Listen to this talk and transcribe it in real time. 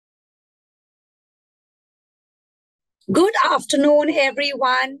Good afternoon,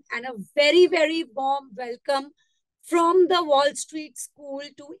 everyone, and a very, very warm welcome from the Wall Street School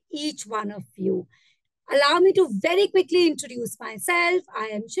to each one of you. Allow me to very quickly introduce myself. I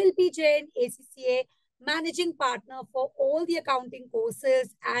am Shilpi Jain, ACCA Managing Partner for all the accounting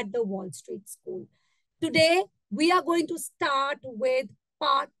courses at the Wall Street School. Today, we are going to start with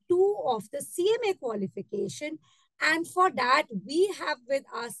part two of the CMA qualification. And for that, we have with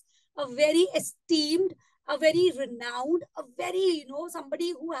us a very esteemed, a very renowned, a very,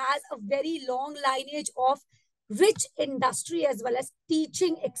 somebody who has a very long lineage of rich industry as well as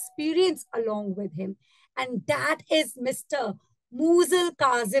teaching experience along with him. And that is Mr. Muzil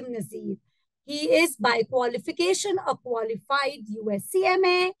Kazim Nazir. He is by qualification a qualified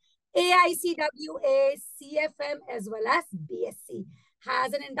US-CMA, AICWA, CFM, as well as BSc.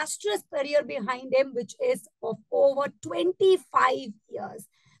 Has an industrious career behind him, which is of over 25 years.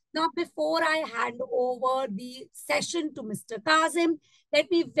 Now, before I hand over the session to Mr. Kazim, let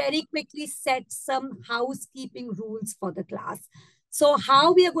me very quickly set some housekeeping rules for the class. So,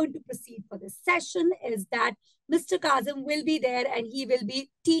 how we are going to proceed for this session is that Mr. Kazim will be there and he will be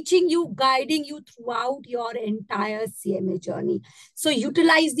teaching you, guiding you throughout your entire CMA journey. So,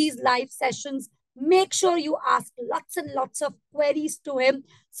 utilize these live sessions. Make sure you ask lots and lots of queries to him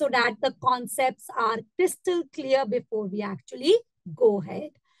so that the concepts are crystal clear before we actually go ahead.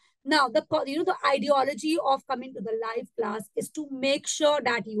 Now, the ideology of coming to the live class is to make sure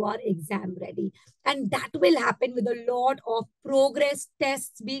that you are exam ready, and that will happen with a lot of progress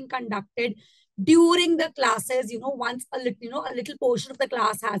tests being conducted during the classes. Once a little portion of the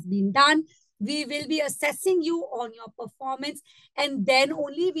class has been done, we will be assessing you on your performance, and then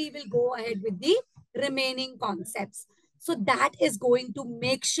only we will go ahead with the remaining concepts. So that is going to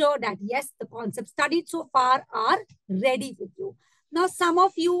make sure that yes, the concepts studied so far are ready with you. Now, some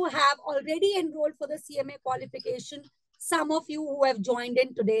of you have already enrolled for the CMA qualification. Some of you who have joined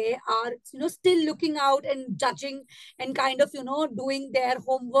in today are, still looking out and judging and kind of, doing their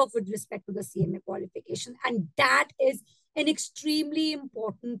homework with respect to the CMA qualification. And that is an extremely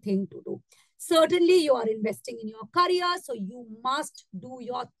important thing to do. Certainly, you are investing in your career, so you must do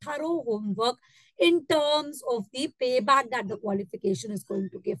your thorough homework in terms of the payback that the qualification is going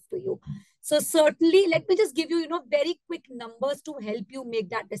to give to you. So certainly, let me just give you, very quick numbers to help you make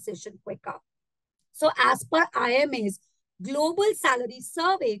that decision quicker. So as per IMA's Global Salary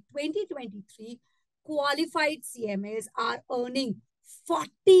Survey 2023, qualified CMAs are earning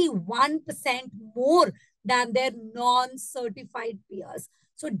 41% more than their non-certified peers.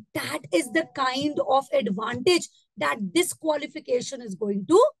 So that is the kind of advantage that this qualification is going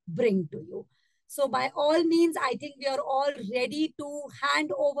to bring to you. So by all means, I think we are all ready to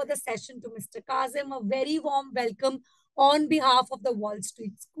hand over the session to Mr. Kazim. A very warm welcome on behalf of the Wall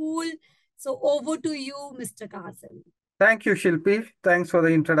Street School. So over to you, Mr. Kazim. Thank you, Shilpi. Thanks for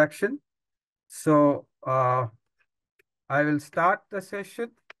the introduction. So I will start the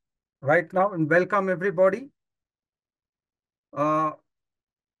session right now and welcome everybody. Welcome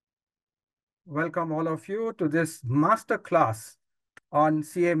all of you to this master class on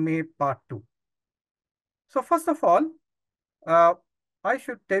CMA Part 2. So first of all, I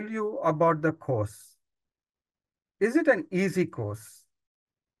should tell you about the course. Is it an easy course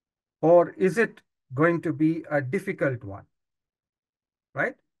or is it going to be a difficult one,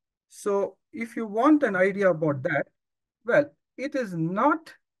 right? So if you want an idea about that, well, it is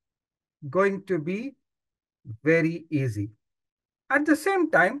not going to be very easy. At the same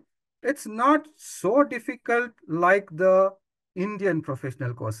time, it's not so difficult like the Indian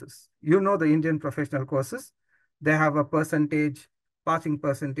professional courses. You know the Indian professional courses, they have a percentage, passing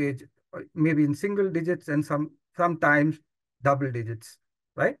percentage, maybe in single digits and sometimes double digits,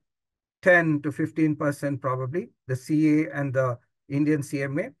 right? 10 to 15% probably, the CA and the Indian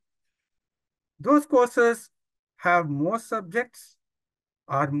CMA. Those courses have more subjects,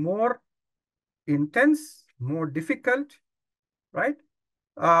 are more intense, more difficult, right?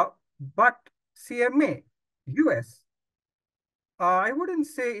 But CMA, US, I wouldn't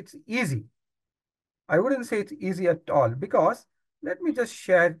say it's easy. I wouldn't say it's easy at all because let me just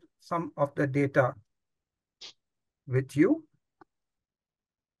share some of the data with you.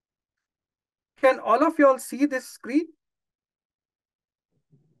 Can all of you all see this screen?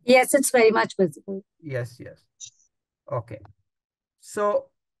 Yes, it's very much visible. Yes, yes. Okay.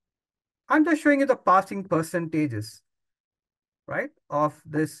 So I'm just showing you the passing percentages, right, of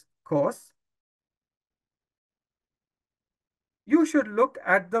this course. You should look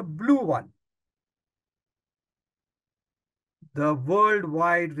at the blue one, the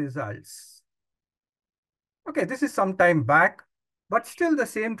worldwide results. Okay, this is some time back, but still the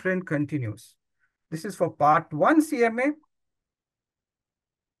same trend continues. This is for part 1 CMA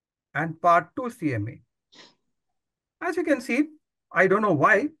and part 2 CMA. As you can see, I don't know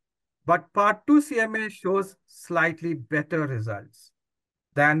why, but part 2 CMA shows slightly better results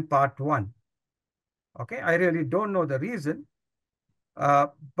than part 1. Okay, I really don't know the reason,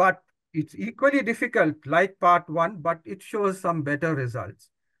 but it's equally difficult like part 1, but it shows some better results.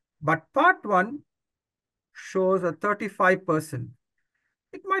 But part 1 shows a 35%.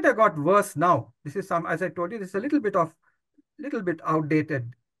 It might have got worse now. This is some, as I told you, this is a little bit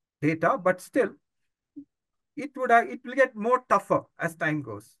outdated data, but still, it will get more tougher as time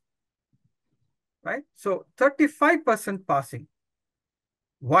goes, right? So 35% passing.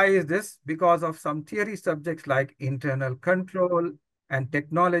 Why is this? Because of some theory subjects like internal control and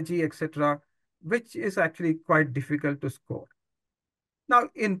technology, etc., which is actually quite difficult to score. Now,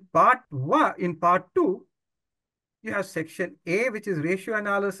 in part 2, you have section A, which is ratio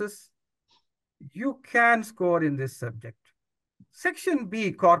analysis. You can score in this subject. Section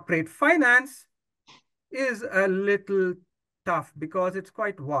B, corporate finance, is a little tough because it's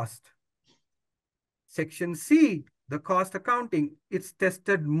quite vast. Section C, the cost accounting, it's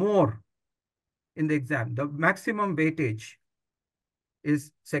tested more in the exam. The maximum weightage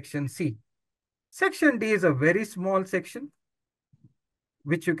is section C. Section D is a very small section,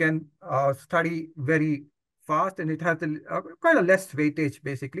 which you can study very fast, and it has quite a less weightage,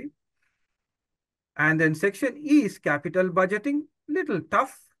 basically. And then section E is capital budgeting, little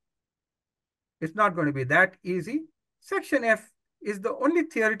tough. It's not going to be that easy. Section F is the only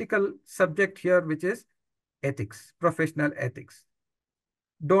theoretical subject here, which is ethics, professional ethics.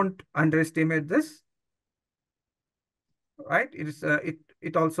 Don't underestimate this, right?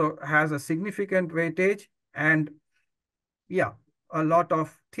 It also has a significant weightage, and yeah, a lot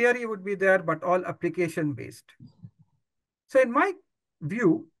of theory would be there, but all application based. So in my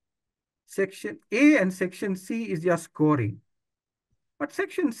view, section A and section C is just scoring. But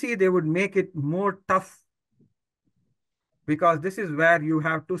section C, they would make it more tough because this is where you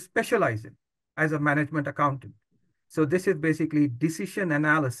have to specialize in as a management accountant. So this is basically decision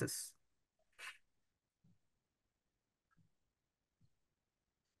analysis.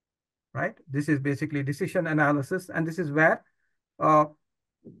 Right? This is basically decision analysis, and this is where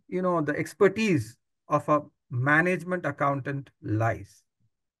the expertise of a management accountant lies,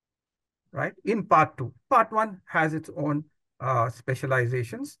 right? In part 2. Part 1 has its own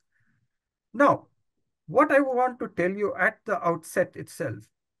specializations. Now, what I want to tell you at the outset itself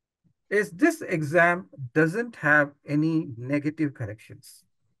is this exam doesn't have any negative corrections.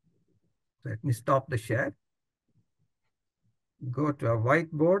 Let me stop the share. Go to a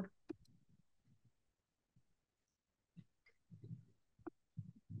whiteboard.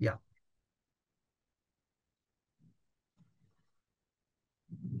 Yeah.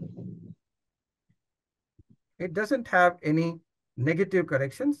 It doesn't have any negative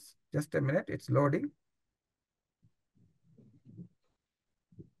corrections. Just a minute, it's loading.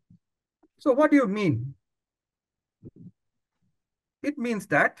 So what do you mean? It means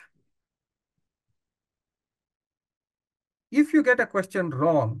that if you get a question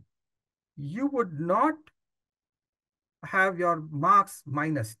wrong, you would not have your marks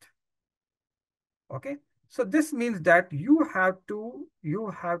minused. Okay. So this means that you have to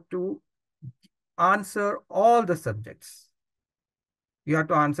answer all the subjects. You have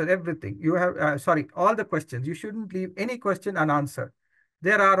to answer everything. You have, all the questions. You shouldn't leave any question unanswered.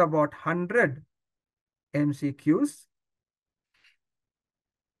 There are about 100 MCQs,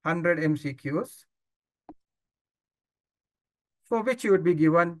 for which you would be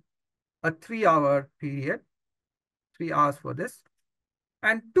given a 3-hour period, 3 hours for this,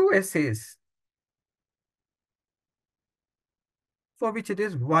 and 2 essays, for which it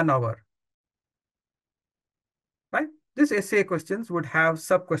is 1 hour, right? This essay questions would have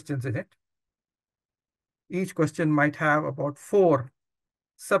sub-questions in it. Each question might have about 4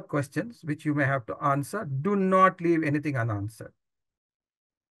 sub-questions, which you may have to answer. Do not leave anything unanswered.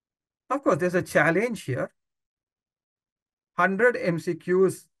 Of course, there's a challenge here. 100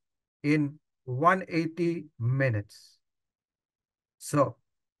 MCQs in 180 minutes. So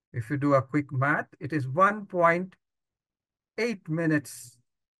if you do a quick math, it is 1.8 minutes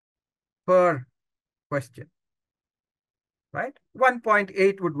per question, right?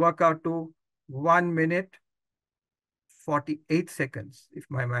 1.8 would work out to 1 minute, 48 seconds, if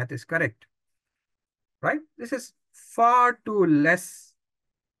my math is correct, right? This is far too less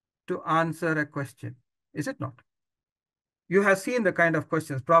to answer a question, is it not? You have seen the kind of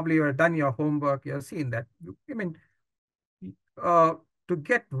questions. Probably you have done your homework. You have seen that. I mean, to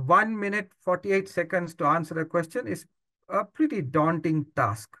get 1 minute, 48 seconds to answer a question is a pretty daunting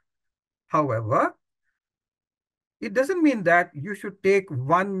task. However, it doesn't mean that you should take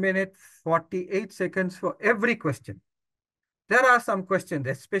 1 minute 48 seconds for every question. There are some questions,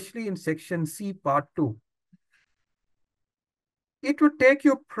 especially in section C, part 2. It would take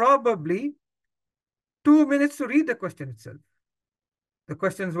you probably 2 minutes to read the question itself. The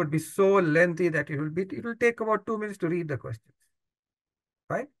questions would be so lengthy that it will take about 2 minutes to read the questions,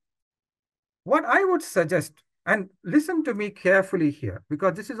 right? What I would suggest, and listen to me carefully here,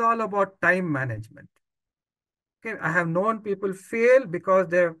 because this is all about time management. Okay, I have known people fail because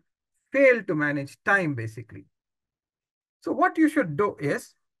they've failed to manage time, basically. So what you should do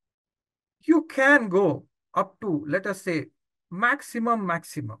is, you can go up to, let us say, maximum,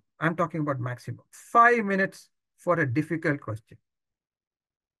 I'm talking about maximum, 5 minutes for a difficult question.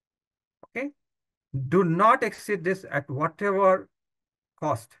 Okay? Do not exceed this at whatever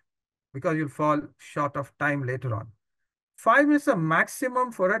cost, because you'll fall short of time later on. 5 minutes is a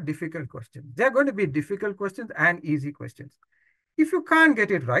maximum for a difficult question. There are going to be difficult questions and easy questions. If you can't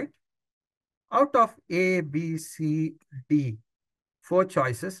get it right, out of A, B, C, D, 4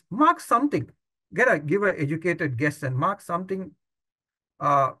 choices, mark something. Give an educated guess and mark something,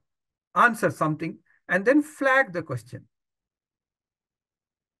 answer something, and then flag the question.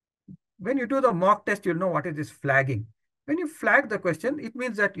 When you do the mock test, you'll know what is this flagging. When you flag the question, it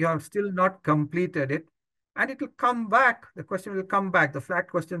means that you have still not completed it, and it will come back. The question will come back. The flagged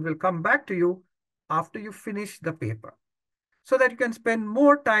question will come back to you after you finish the paper, so that you can spend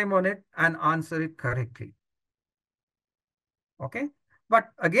more time on it and answer it correctly. Okay? But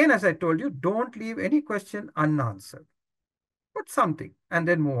again, as I told you, don't leave any question unanswered. Put something and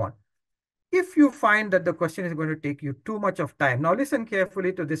then move on. If you find that the question is going to take you too much of time, now listen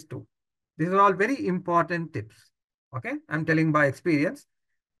carefully to this too. These are all very important tips. Okay? I'm telling by experience.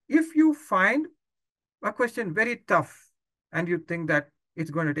 If you find a question very tough and you think that it's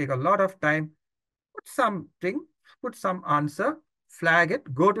going to take a lot of time, put something, put some answer, flag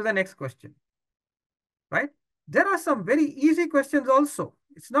it, go to the next question. Right? There are some very easy questions also.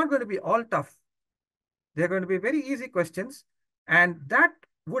 It's not going to be all tough. They're going to be very easy questions, and that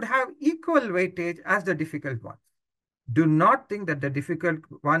would have equal weightage as the difficult ones. Do not think that the difficult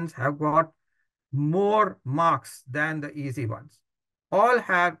ones have got more marks than the easy ones. All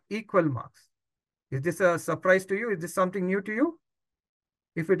have equal marks. Is this a surprise to you? Is this something new to you?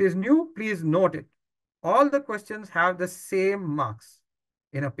 If it is new, please note it. All the questions have the same marks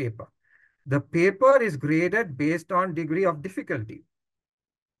in a paper. The paper is graded based on degree of difficulty,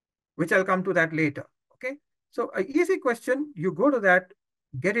 which I'll come to that later. Okay. So an easy question, you go to that,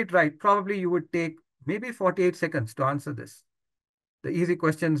 get it right. Probably you would take maybe 48 seconds to answer this. The easy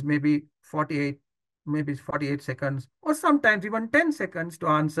questions maybe 48 seconds, or sometimes even 10 seconds to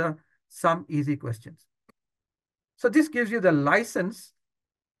answer some easy questions. So this gives you the license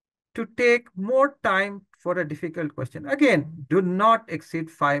to take more time for a difficult question. Again, do not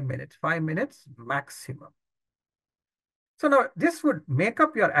exceed 5 minutes. 5 minutes maximum. So now this would make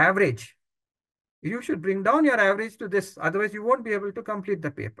up your average. You should bring down your average to this. Otherwise, you won't be able to complete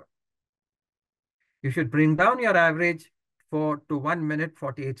the paper. You should bring down your average to 1 minute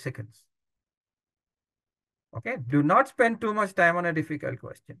 48 seconds. Okay. Do not spend too much time on a difficult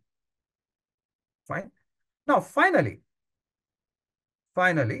question. Fine. Now, finally,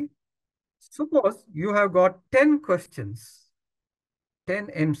 suppose you have got 10 questions, 10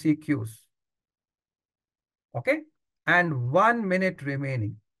 MCQs. Okay. And 1 minute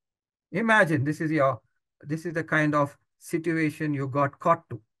remaining. Imagine this is the kind of situation you got caught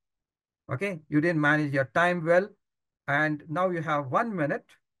to. Okay. You didn't manage your time well. And now you have 1 minute.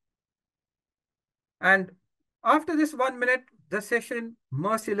 And after this 1 minute, the session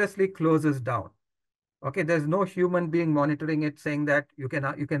mercilessly closes down. Okay, there's no human being monitoring it, saying that you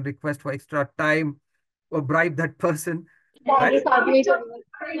can request for extra time or bribe that person. Right?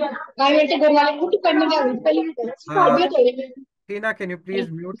 Tina, can you please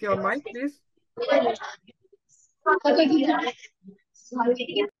mute your mic, please?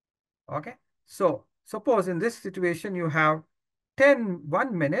 Okay. So suppose in this situation you have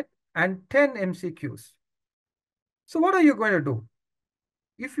 1 minute and 10 MCQs. So what are you going to do?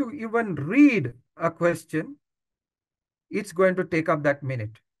 If you even read a question, it's going to take up that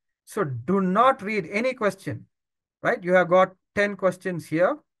minute. So do not read any question, right? You have got 10 questions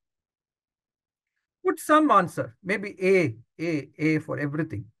here. Put some answer, maybe A for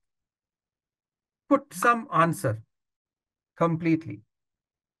everything. Put some answer completely.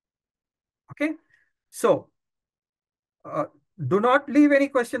 Okay. So do not leave any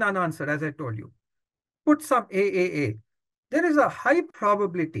question unanswered, as I told you. Put some A. There is a high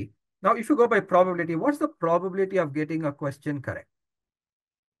probability. Now, if you go by probability, what's the probability of getting a question correct?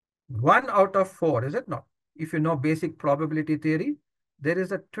 1 out of 4, is it not? if you know basic probability theory, there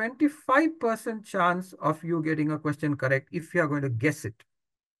is a 25% chance of you getting a question correct if you are going to guess it.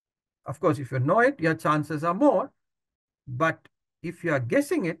 Of course, if you know it, your chances are more. But if you are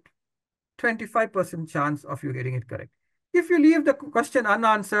guessing it, 25% chance of you getting it correct. If you leave the question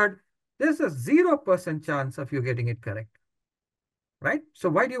unanswered, there's a 0% chance of you getting it correct. Right? So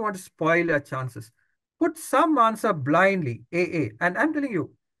why do you want to spoil your chances? Put some answer blindly, AA. And I'm telling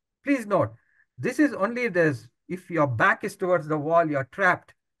you, please note, this is only if your back is towards the wall, you're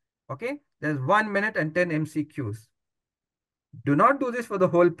trapped. Okay? There's 1 minute and 10 MCQs. Do not do this for the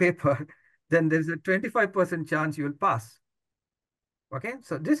whole paper. Then there's a 25% chance you'll pass. Okay?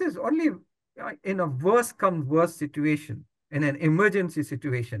 So this is only in a worst come worst situation, in an emergency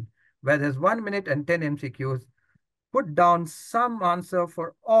situation, where there's 1 minute and 10 MCQs. Put down some answer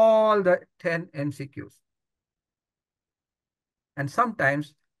for all the 10 MCQs. And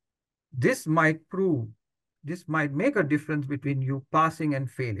sometimes this might make a difference between you passing and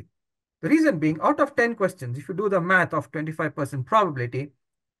failing. The reason being, out of 10 questions, if you do the math of 25% probability,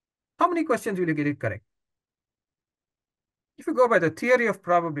 how many questions will you get it correct? If you go by the theory of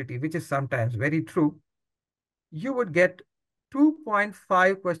probability, which is sometimes very true, you would get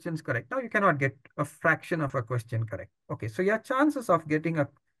 2.5 questions correct. Now you cannot get a fraction of a question correct. Okay, so your chances of getting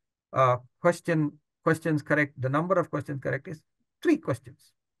a questions correct, the number of questions correct is 3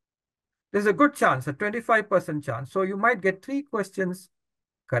 questions. There's a good chance, a 25% chance. So you might get 3 questions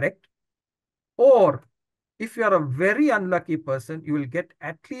correct. Or if you are a very unlucky person, you will get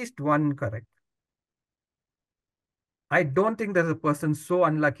at least 1 correct. I don't think there's a person so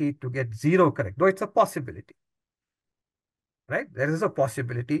unlucky to get 0 correct, though it's a possibility. Right? There is a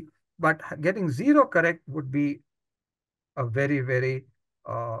possibility, but getting 0 correct would be a very, very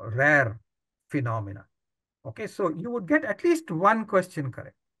rare phenomena. Okay, so you would get at least 1 question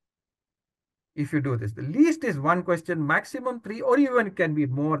correct if you do this. The least is 1 question, maximum 3, or even it can be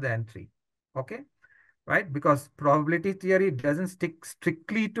more than 3. Okay, right? Because probability theory doesn't stick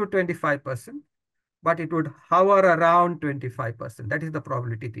strictly to 25%, but it would hover around 25%. That is the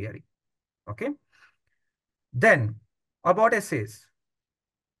probability theory. Okay. Then about essays.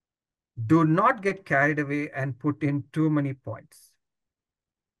 Do not get carried away and put in too many points.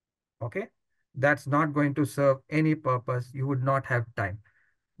 Okay. That's not going to serve any purpose. You would not have time.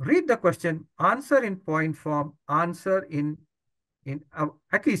 Read the question, answer in point form, answer in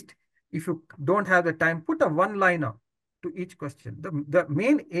at least if you don't have the time, put a one-liner to each question. The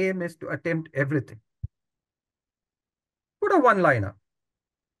main aim is to attempt everything. Put a one-liner,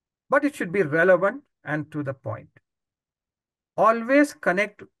 but it should be relevant and to the point. Always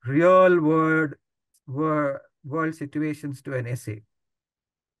connect real world situations to an essay.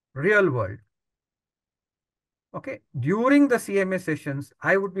 Real world. Okay. During the CMA sessions,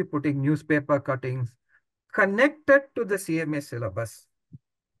 I would be putting newspaper cuttings connected to the CMA syllabus,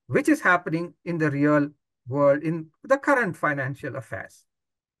 which is happening in the real world in the current financial affairs.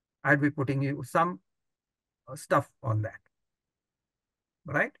 I'd be putting you some stuff on that,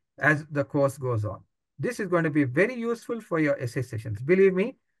 right? As the course goes on. This is going to be very useful for your essay sessions. Believe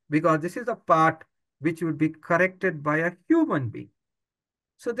me, because this is a part which would be corrected by a human being.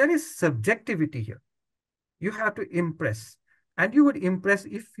 So there is subjectivity here. You have to impress. And you would impress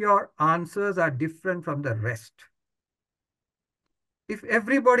if your answers are different from the rest. If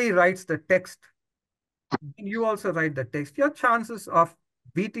everybody writes the text, you also write the text, your chances of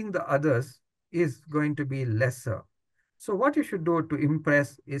beating the others is going to be lesser. So what you should do to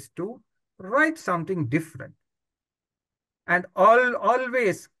impress is to write something different. And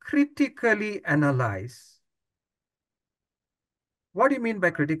always critically analyze. What do you mean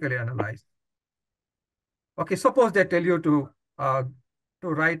by critically analyze? Okay, suppose they tell you to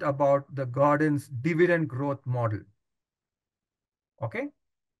write about the Gordon's dividend growth model. Okay,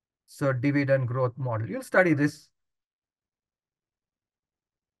 so dividend growth model. You'll study this.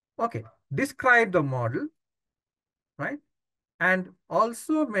 Okay, describe the model, right? And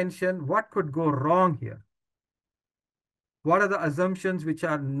also mention what could go wrong here. What are the assumptions which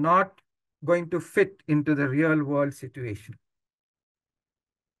are not going to fit into the real world situation,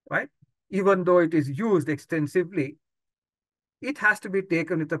 right? Even though it is used extensively, it has to be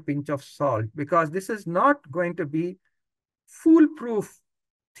taken with a pinch of salt because this is not going to be foolproof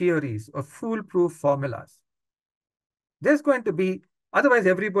theories or foolproof formulas. There's going to be, otherwise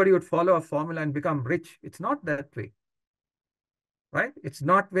everybody would follow a formula and become rich. It's not that way, right? It's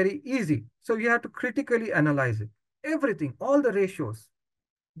not very easy. So you have to critically analyze it. Everything, all the ratios,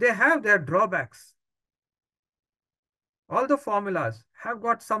 they have their drawbacks. All the formulas have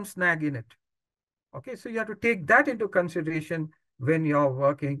got some snag in it. Okay, so you have to take that into consideration when you're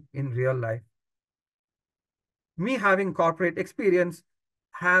working in real life. me having corporate experience,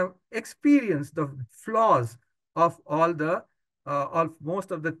 have experienced the flaws of of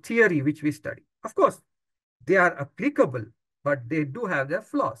most of the theory which we study. Of course, they are applicable, but they do have their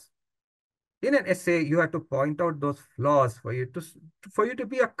flaws. In an essay, you have to point out those flaws for you to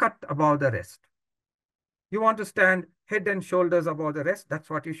be a cut above the rest. You want to stand head and shoulders above the rest, that's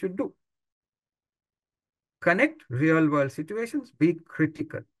what you should do. Connect real world situations, be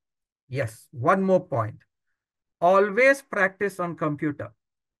critical. Yes, one more point. Always practice on computer.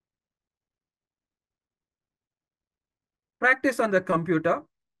 Practice on the computer.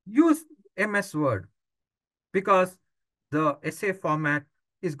 Use MS Word because the essay format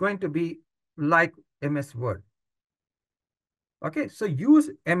is going to be like MS Word. Okay, so use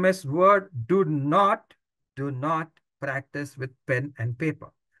MS Word. Do not practice with pen and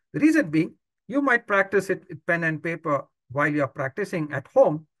paper. The reason being, you might practice it with pen and paper while you're practicing at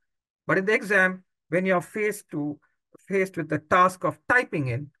home, but in the exam, when you're faced with the task of typing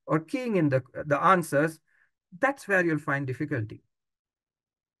in or keying in the answers, that's where you'll find difficulty,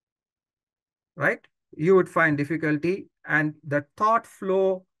 right? You would find difficulty and the thought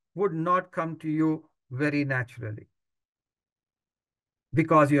flow would not come to you very naturally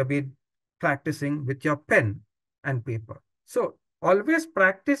because you have been practicing with your pen and paper. So always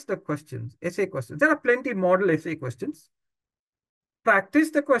practice the questions, essay questions. There are plenty model essay questions. Practice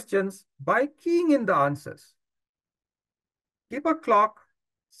the questions by keying in the answers. Keep a clock,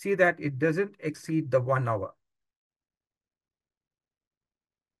 see that it doesn't exceed the 1 hour.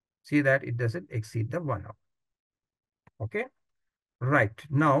 See that it doesn't exceed the 1 hour. Okay, right.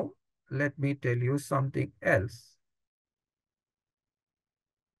 Now, let me tell you something else.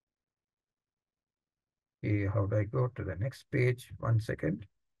 Okay, how do I go to the next page? 1 second.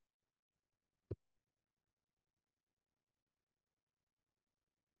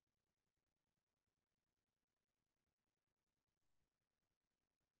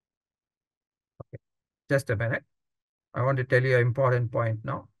 Okay, just a minute. I want to tell you an important point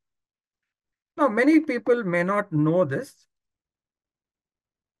now. Now, many people may not know this,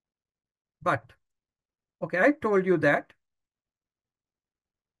 but, okay, I told you that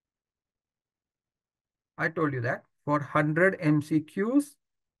for 100 MCQs,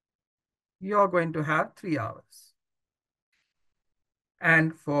 you're going to have 3 hours.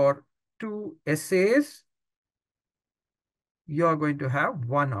 And for 2 essays, you're going to have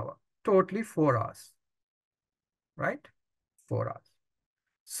 1 hour, totally 4 hours, right? 4 hours.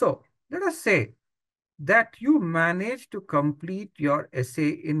 So let us say that you manage to complete your essay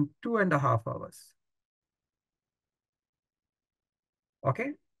in 2.5 hours.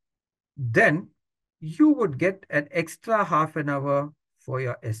 Okay, then you would get an extra half an hour for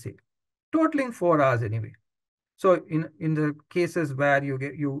your essay, totaling 4 hours anyway. So in the cases where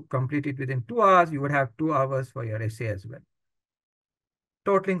you complete it within 2 hours, you would have 2 hours for your essay as well,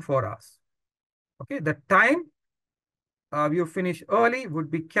 totaling 4 hours. Okay, the time you finish early would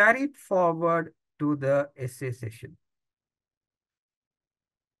be carried forward to the essay session.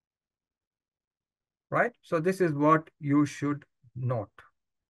 Right? So this is what you should note.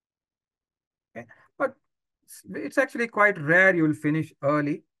 Okay? But it's actually quite rare you'll finish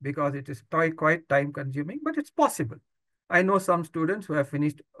early because it is quite time consuming, but it's possible. I know some students who have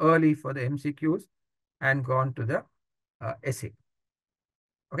finished early for the MCQs and gone to the essay.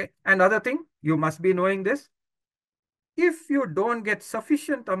 Okay. Another thing, you must be knowing this. If you don't get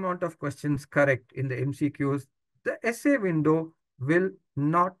sufficient amount of questions correct in the MCQs, the essay window will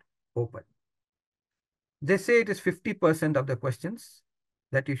not open. They say it is 50% of the questions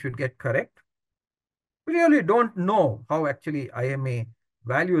that you should get correct. We really don't know how actually IMA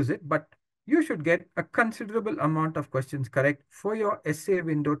values it, but you should get a considerable amount of questions correct for your essay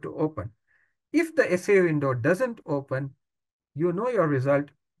window to open. If the essay window doesn't open, you know your result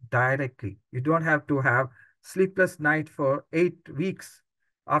directly. You don't have to have sleepless night for 8 weeks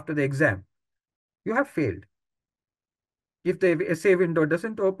after the exam. You have failed. If the essay window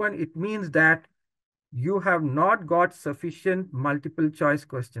doesn't open, it means that you have not got sufficient multiple choice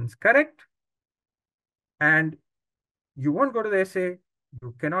questions correct, and you won't go to the essay.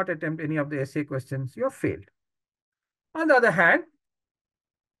 You cannot attempt any of the essay questions. You have failed. On the other hand,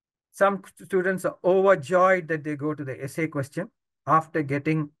 some students are overjoyed that they go to the essay question after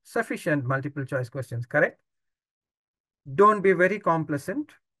getting sufficient multiple choice questions correct. Don't be very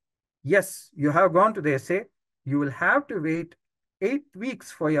complacent. Yes, you have gone to the essay. You will have to wait 8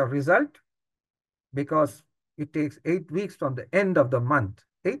 weeks for your result because it takes 8 weeks from the end of the month.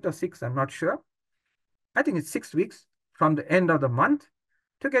 8 or 6, I'm not sure. I think it's 6 weeks from the end of the month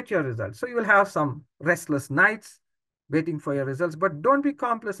to get your results. So you will have some restless nights waiting for your results, but don't be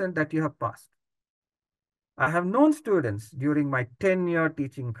complacent that you have passed. I have known students during my 10-year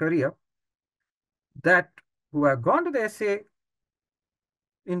teaching career that who have gone to the essay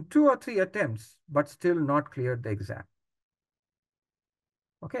in 2 or 3 attempts, but still not cleared the exam.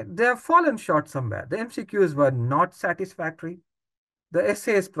 Okay, they have fallen short somewhere. The MCQs were not satisfactory. The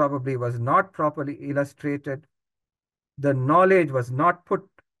essays probably was not properly illustrated. The knowledge was not put,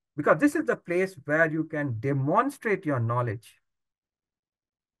 because this is the place where you can demonstrate your knowledge,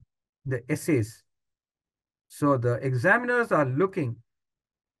 the essays. So the examiners are looking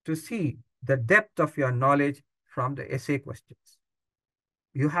to see the depth of your knowledge from the essay questions.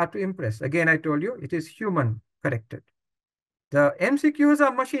 You have to impress. Again, I told you, it is human corrected. The MCQs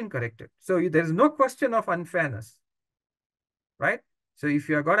are machine corrected. So there is no question of unfairness, right? So if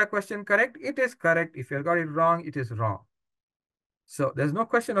you have got a question correct, it is correct. If you have got it wrong, it is wrong. So there's no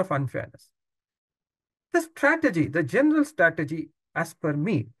question of unfairness. The strategy, the general strategy, as per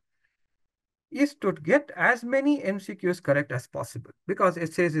me, is to get as many MCQs correct as possible, because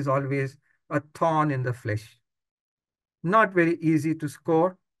essays is always a thorn in the flesh. Not very easy to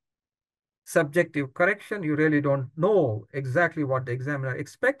score. Subjective correction, you really don't know exactly what the examiner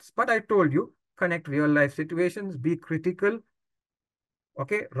expects, but I told you, connect real life situations, be critical,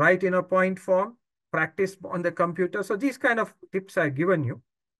 okay, write in a point form, practice on the computer. So these kind of tips I've given you,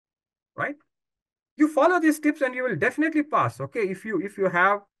 right? You follow these tips and you will definitely pass, okay? If you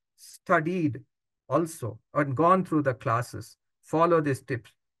have studied also and gone through the classes, follow these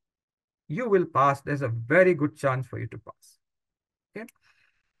tips, you will pass. There's a very good chance for you to pass, okay?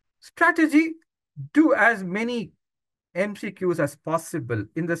 Strategy, do as many MCQs as possible,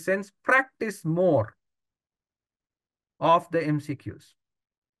 in the sense, practice more of the MCQs,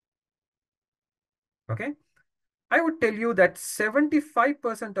 okay? I would tell you that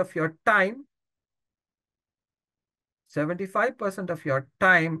 75% of your time, 75% of your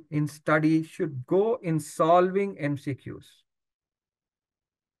time in study should go in solving MCQs.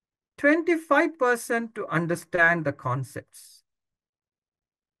 25% to understand the concepts.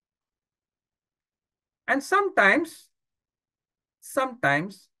 And sometimes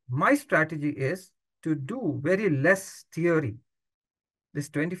my strategy is to do very less theory. This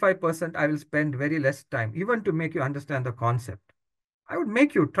 25%, I will spend very less time, even to make you understand the concept. I would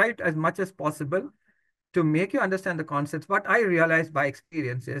make you try it as much as possible to make you understand the concepts. What I realized by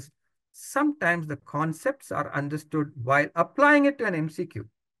experience is sometimes the concepts are understood while applying it to an MCQ,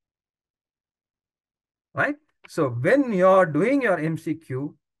 right? So when you're doing your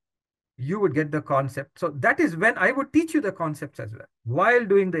MCQ, you would get the concept. So that is when I would teach you the concepts as well, while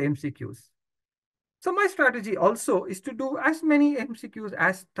doing the MCQs. So my strategy also is to do as many MCQs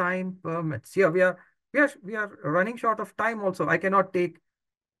as time permits. Here we are running short of time also. I cannot take,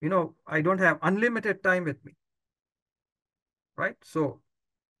 I don't have unlimited time with me, right? So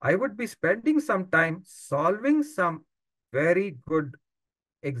I would be spending some time solving some very good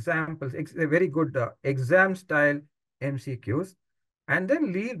examples, very good exam style MCQs, and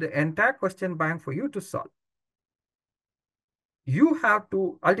then leave the entire question bank for you to solve. You have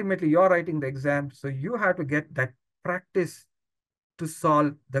to, ultimately, you're writing the exam, so you have to get that practice to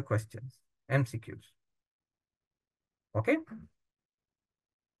solve the questions, MCQs. Okay?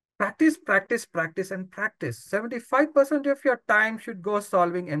 Practice, practice, practice, and practice. 75% of your time should go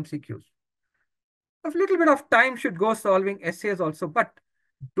solving MCQs. A little bit of time should go solving essays also, but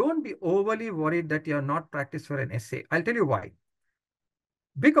don't be overly worried that you're not practiced for an essay. I'll tell you why.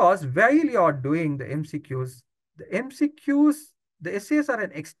 Because while you're doing the MCQs, the essays are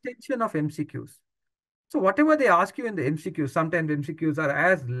an extension of MCQs. So whatever they ask you in the MCQs, sometimes MCQs are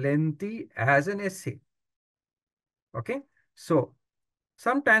as lengthy as an essay. Okay. So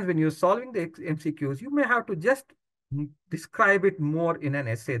sometimes when you're solving the MCQs, you may have to just describe it more in an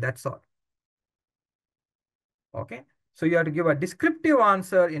essay. That's all. Okay. So you have to give a descriptive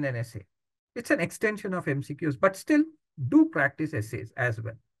answer in an essay. It's an extension of MCQs, but still do practice essays as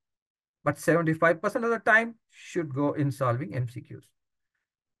well. But 75% of the time should go in solving MCQs.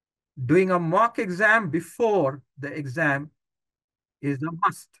 Doing a mock exam before the exam is a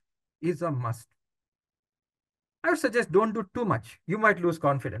must, is a must. I would suggest don't do too much. You might lose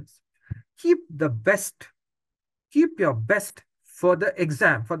confidence. Keep the best, keep your best for the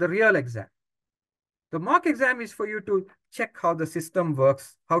exam, for the real exam. The mock exam is for you to check how the system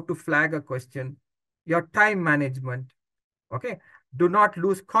works, how to flag a question, your time management, okay? Do not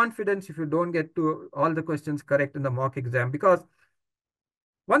lose confidence if you don't get to all the questions correct in the mock exam, because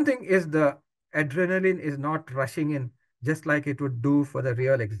one thing is the adrenaline is not rushing in just like it would do for the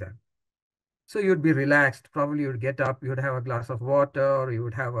real exam. So you'd be relaxed. Probably you'd get up, you'd have a glass of water, or you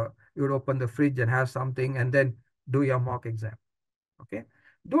would open the fridge and have something, and then do your mock exam. Okay.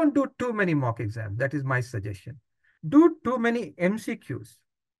 Don't do too many mock exams. That is my suggestion. Do too many MCQs.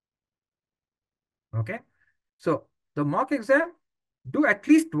 Okay. So the mock exam, do at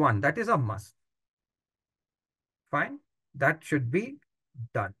least one. That is a must. Fine. That should be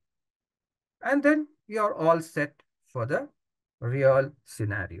done. And then you're all set for the real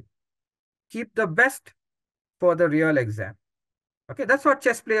scenario. Keep the best for the real exam. Okay. That's what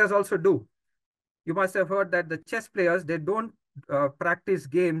chess players also do. You must have heard that the chess players, they don't practice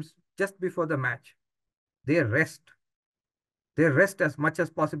games just before the match. They rest. They rest as much as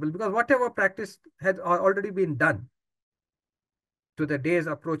possible because whatever practice has already been done to the days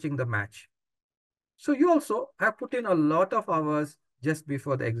approaching the match. So you also have put in a lot of hours just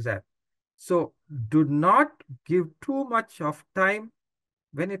before the exam. So do not give too much of time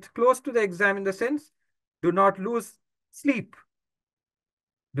when it's close to the exam, in the sense, do not lose sleep.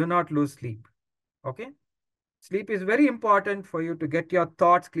 Do not lose sleep. Okay. Sleep is very important for you to get your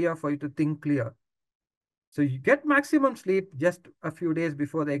thoughts clear, for you to think clear. So you get maximum sleep just a few days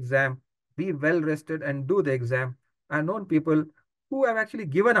before the exam, be well rested and do the exam. I've known people who have actually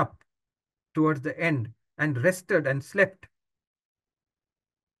given up towards the end and rested and slept.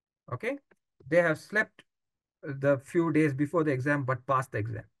 Okay. They have slept the few days before the exam, but passed the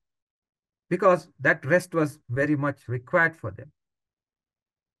exam because that rest was very much required for them.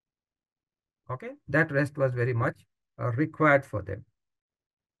 Okay. That rest was very much required for them.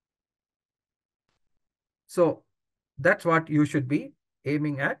 So that's what you should be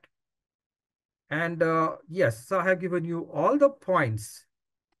aiming at. And yes, so I have given you all the points,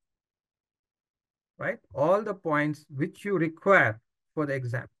 right? All the points which you require for the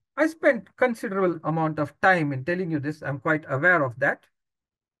exam. I spent considerable amount of time in telling you this. I'm quite aware of that,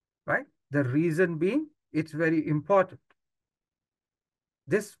 right? The reason being, it's very important.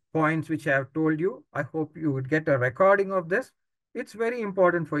 This points which I have told you, I hope you would get a recording of this. It's very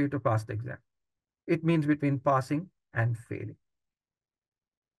important for you to pass the exam. It means between passing and failing.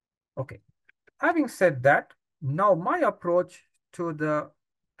 Okay. Having said that, now my approach to the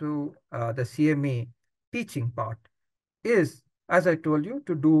CMA teaching part is, as I told you,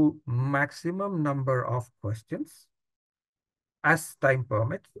 to do maximum number of questions as time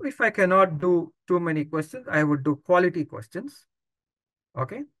permits. If I cannot do too many questions, I would do quality questions.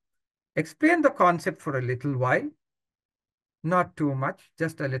 Okay. Explain the concept for a little while, not too much,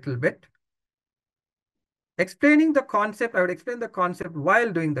 just a little bit. Explaining the concept, I would explain the concept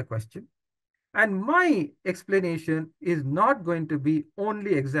while doing the question. And my explanation is not going to be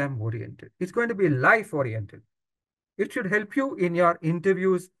only exam oriented. It's going to be life oriented. It should help you in your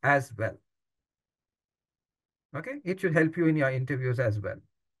interviews as well. Okay. It should help you in your interviews as well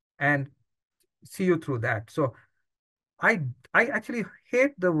and see you through that. So I actually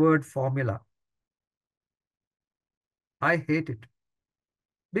hate the word formula. I hate it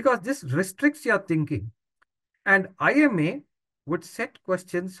because this restricts your thinking. And IMA would set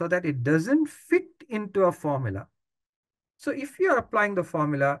questions so that it doesn't fit into a formula. So if you are applying the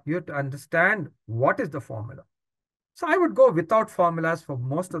formula, you have to understand what is the formula. So I would go without formulas for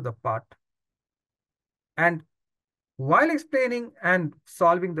most of the part. And while explaining and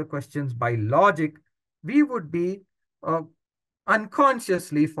solving the questions by logic, we would be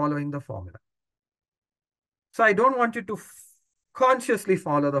unconsciously following the formula. So I don't want you to consciously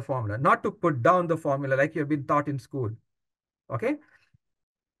follow the formula, not to put down the formula like you've been taught in school. Okay.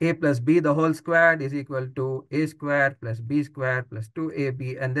 A plus B the whole squared is equal to A squared plus B squared plus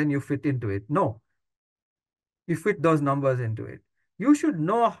 2AB, and then you fit into it. No, you fit those numbers into it. You should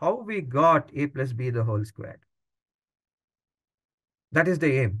know how we got A plus B the whole squared. That is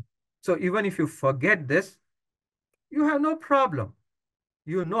the aim. So even if you forget this, you have no problem.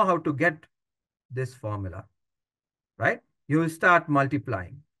 You know how to get this formula, right? You will start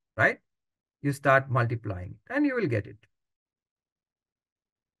multiplying, right? You start multiplying and you will get it.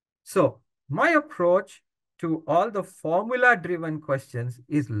 So my approach to all the formula-driven questions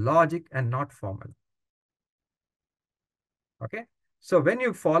is logic and not formula. Okay. So when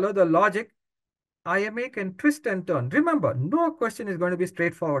you follow the logic, IMA can twist and turn. Remember, no question is going to be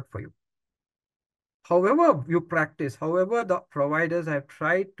straightforward for you. However you practice, however the providers have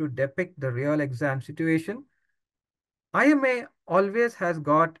tried to depict the real exam situation, IMA always has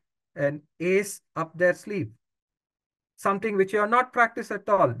got an ace up their sleeve. Something which you are not practiced at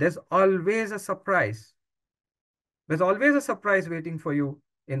all. There's always a surprise. There's always a surprise waiting for you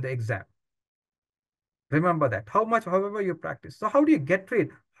in the exam. Remember that. However you practice. So how do you get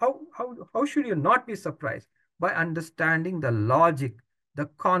rid? How should you not be surprised? By understanding the logic, the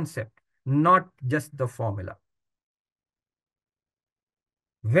concept, not just the formula.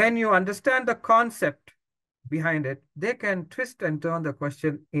 When you understand the concept, behind it, they can twist and turn the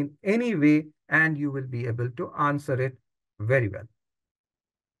question in any way, and you will be able to answer it very well.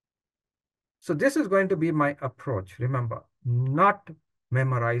 So this is going to be my approach. Remember, not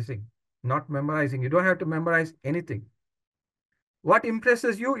memorizing, not memorizing. You don't have to memorize anything. What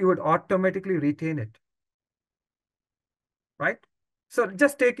impresses you, you would automatically retain it, right? So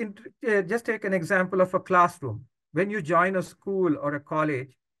just take an example of a classroom. When you join a school or a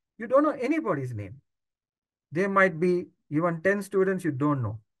college, you don't know anybody's name. There might be even 10 students you don't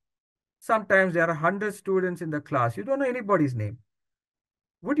know. Sometimes there are 100 students in the class. You don't know anybody's name.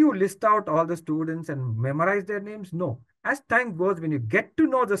 Would you list out all the students and memorize their names? No. As time goes, when you get to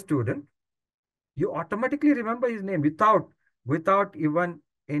know the student, you automatically remember his name without even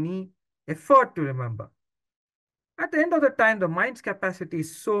any effort to remember. At the end of the time, the mind's capacity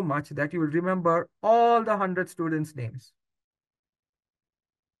is so much that you will remember all the 100 students' names,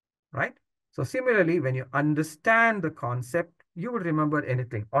 right? So similarly, when you understand the concept, you will remember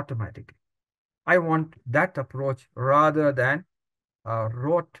anything automatically. I want that approach rather than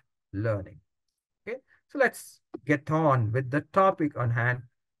rote learning. Okay, so let's get on with the topic on hand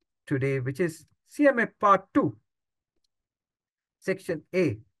today, which is CMA Part 2, Section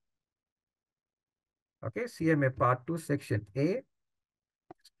A. Okay, CMA Part 2, Section A.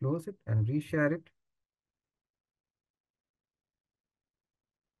 Let's close it and reshare it.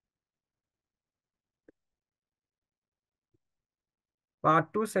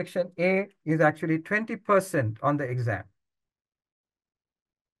 Part 2, Section A is actually 20% on the exam.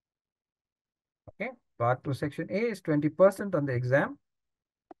 Okay, Part 2, Section A is 20% on the exam,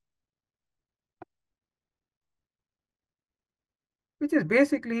 which is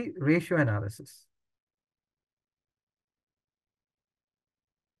basically ratio analysis.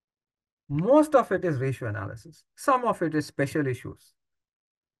 Most of it is ratio analysis. Some of it is special issues.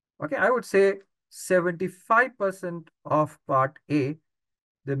 Okay, I would say 75% of Part A,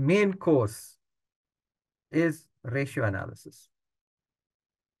 the main course, is ratio analysis.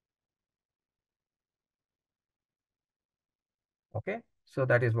 Okay, so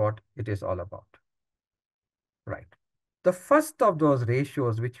that is what it is all about. Right. The first of those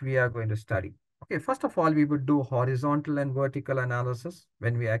ratios which we are going to study. Okay, first of all, we would do horizontal and vertical analysis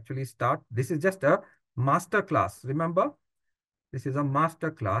when we actually start. This is just a master class. Remember, this is a master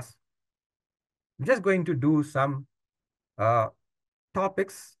class. I'm just going to do some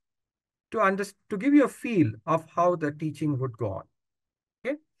topics to give you a feel of how the teaching would go on.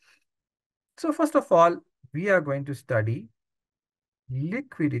 Okay. So first of all, we are going to study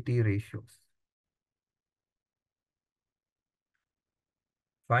liquidity ratios.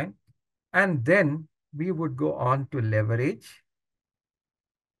 Fine. And then we would go on to leverage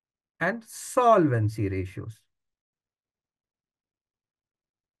and solvency ratios.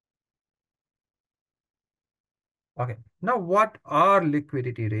 Okay. Now, what are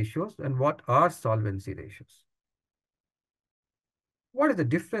liquidity ratios and what are solvency ratios? What is the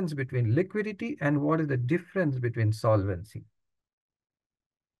difference between liquidity and what is the difference between solvency?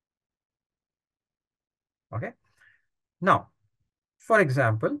 Okay. Now, for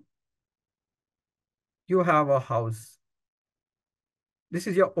example, you have a house. This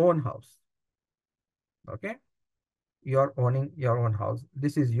is your own house. Okay. You're owning your own house.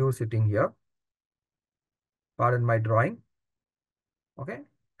 This is you sitting here. Pardon my drawing. Okay.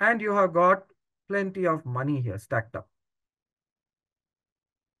 And you have got plenty of money here stacked up.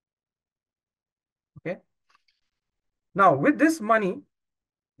 Okay. Now, with this money,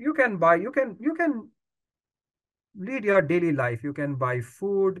 you can buy, you can lead your daily life. You can buy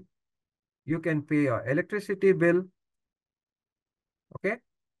food, you can pay your electricity bill, okay?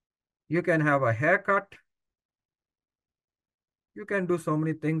 You can have a haircut. You can do so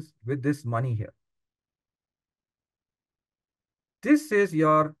many things with this money here. This is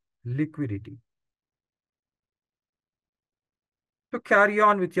your liquidity to carry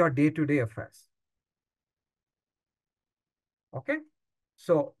on with your day-to-day affairs, okay?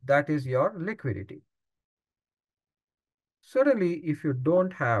 So that is your liquidity. Certainly, if you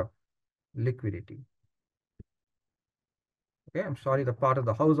don't have liquidity, okay, I'm sorry, the part of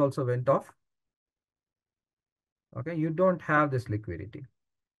the house also went off. Okay, you don't have this liquidity.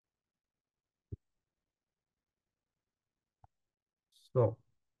 So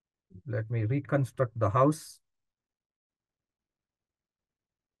let me reconstruct the house.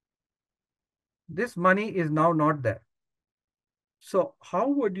 This money is now not there. So how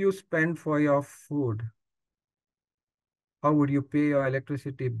would you spend for your food? How would you pay your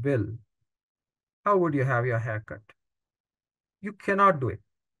electricity bill? How would you have your haircut? You cannot do it.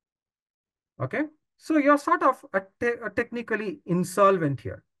 Okay. So you're sort of technically insolvent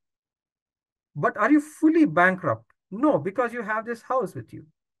here. But are you fully bankrupt? No, because you have this house with you.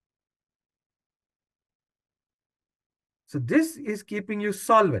 So this is keeping you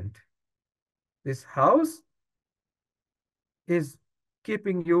solvent. This house is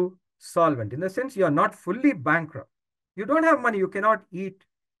keeping you solvent. In the sense, you are not fully bankrupt. You don't have money. You cannot eat.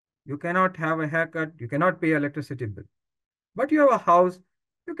 You cannot have a haircut. You cannot pay electricity bill. But you have a house.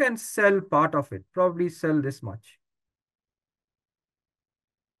 You can sell part of it. Probably sell this much.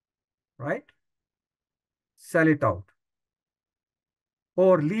 Right? Sell it out.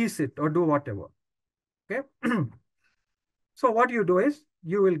 Or lease it or do whatever. Okay? So what you do is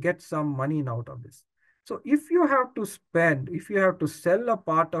you will get some money out of this. So if you have to spend, if you have to sell a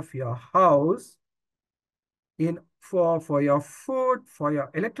part of your house for your food, for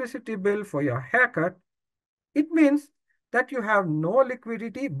your electricity bill, for your haircut, it means that you have no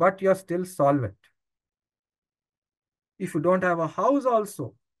liquidity, but you're still solvent. If you don't have a house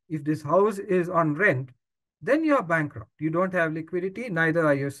also, if this house is on rent, then you're bankrupt. You don't have liquidity, neither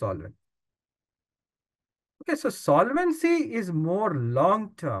are you solvent. Okay, so solvency is more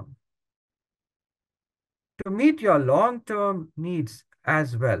long-term to meet your long-term needs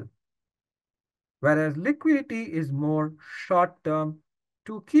as well. Whereas liquidity is more short-term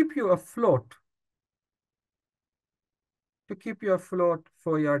to keep you afloat,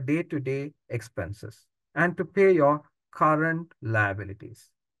 for your day-to-day expenses and to pay your current liabilities.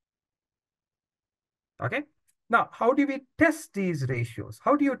 Okay. Now, how do we test these ratios?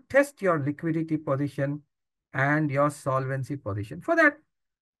 How do you test your liquidity position and your solvency position? For that,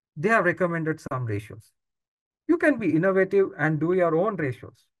 they have recommended some ratios. You can be innovative and do your own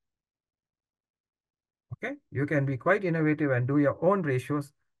ratios. Okay, you can be quite innovative and do your own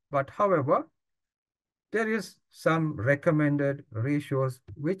ratios, but however, there is some recommended ratios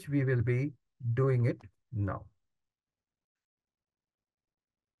which we will be doing it now.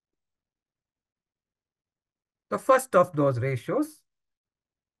 The first of those ratios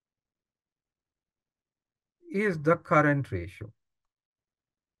is the current ratio.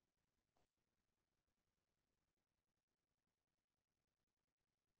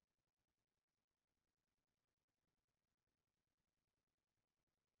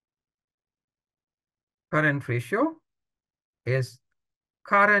 Current ratio is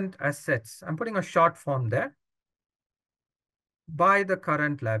current assets. I'm putting a short form there, by the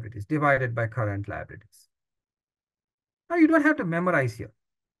current liabilities, divided by current liabilities. Now you don't have to memorize here,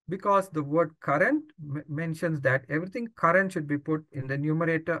 because the word current mentions that everything current should be put in the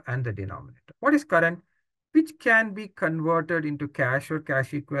numerator and the denominator. What is current? Which can be converted into cash or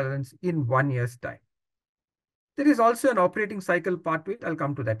cash equivalents in 1 year's time. There is also an operating cycle part to it. I'll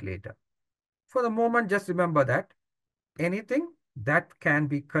come to that later. For the moment, just remember that anything that can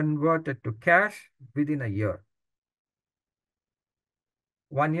be converted to cash within a year.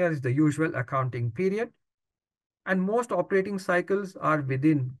 1 year is the usual accounting period, and most operating cycles are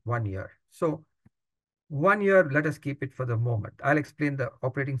within 1 year. So 1 year, let us keep it for the moment. I'll explain the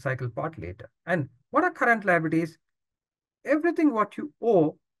operating cycle part later. And what are current liabilities? Everything what you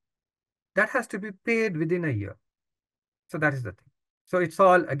owe, that has to be paid within a year. So that is the thing. So it's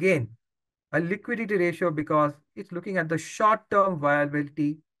all, again, a liquidity ratio because it's looking at the short-term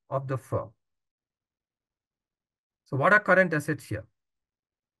viability of the firm. So what are current assets here?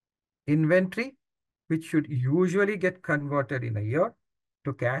 Inventory, which should usually get converted in a year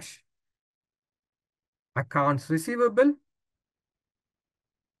to cash. Accounts receivable.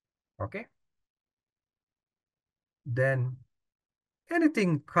 Okay. Then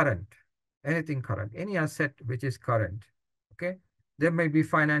anything current, any asset which is current. Okay. There may be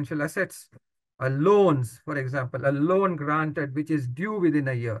financial assets, loans, for example, a loan granted which is due within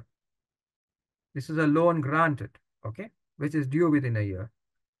a year. This is a loan granted, okay, which is due within a year.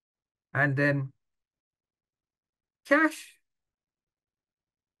 And then cash,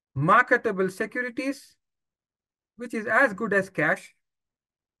 marketable securities, which is as good as cash,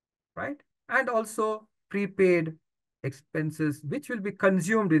 right? And also prepaid expenses, which will be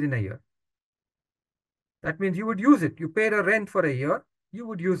consumed within a year. That means you would use it. You paid a rent for a year, you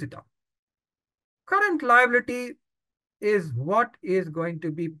would use it up. Current liability is what is going to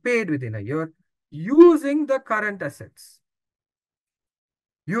be paid within a year using the current assets.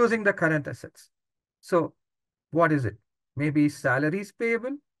 Using the current assets. So what is it? Maybe salaries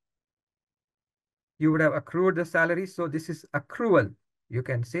payable. You would have accrued the salary. So this is accrual, you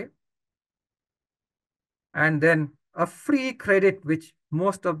can say. And then a free credit, which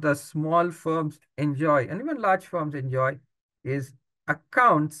most of the small firms enjoy, and even large firms enjoy, is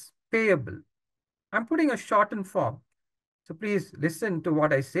accounts payable. I'm putting a shortened form. So please listen to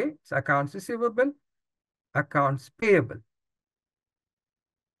what I say. It's accounts receivable, accounts payable.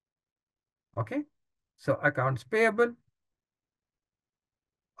 Okay. So accounts payable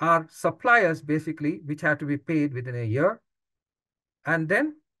are suppliers basically, which have to be paid within a year. And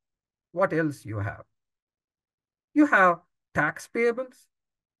then what else you have? You have tax payables,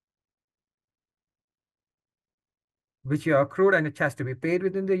 which you accrued and it has to be paid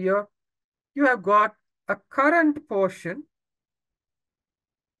within the year. You have got a current portion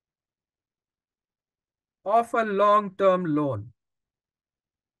of a long-term loan.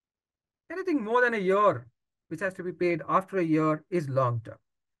 Anything more than a year, which has to be paid after a year, is long-term.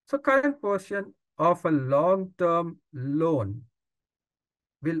 So current portion of a long-term loan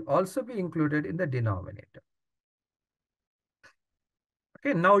will also be included in the denominator.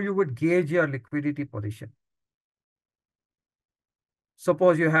 Okay, now you would gauge your liquidity position.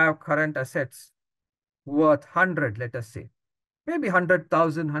 Suppose you have current assets worth 100, let us say, maybe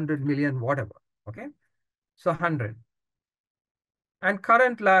 100,000, 100 million, whatever. Okay, so 100. And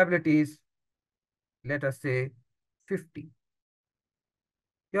current liabilities, let us say 50.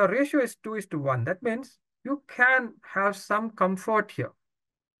 Your ratio is 2:1. That means you can have some comfort here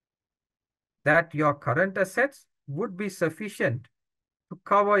that your current assets would be sufficient to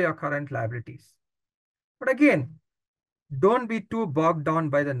cover your current liabilities. But again, don't be too bogged down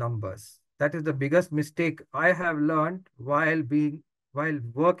by the numbers. That is the biggest mistake I have learned while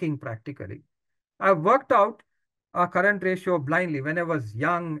working practically. I worked out a current ratio blindly when I was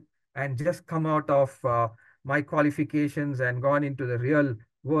young and just come out of my qualifications and gone into the real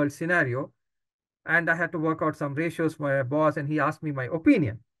world scenario. And I had to work out some ratios for my boss, and he asked me my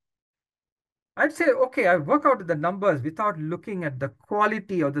opinion. I'd say, okay, I work out the numbers without looking at the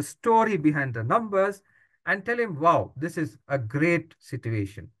quality or the story behind the numbers and tell him, wow, this is a great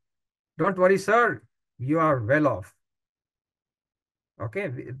situation. Don't worry, sir, you are well off. Okay,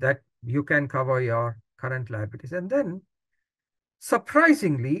 that you can cover your current liabilities. And then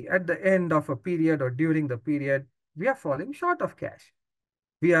surprisingly, at the end of a period or during the period, we are falling short of cash.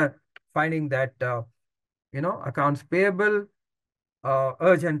 We are finding that, accounts payable,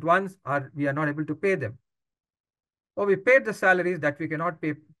 urgent ones, we are not able to pay them. Or we paid the salaries that we cannot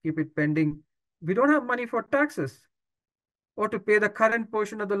pay, keep it pending. We don't have money for taxes or to pay the current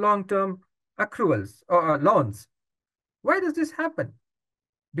portion of the long-term accruals or loans. Why does this happen?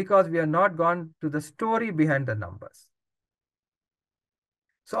 Because we are not gone to the story behind the numbers.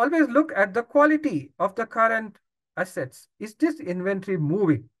 So always look at the quality of the current assets. Is this inventory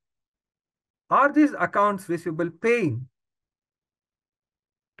moving? Are these accounts receivable paying?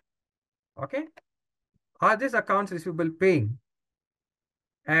 Okay. Are these accounts receivable paying?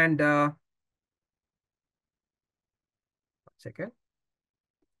 And 1 second.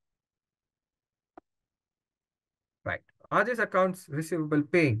 Right. Are these accounts receivable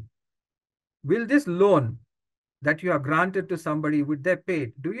paying? Will this loan that you have granted to somebody, would they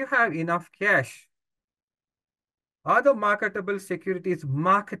pay? Do you have enough cash? Are the marketable securities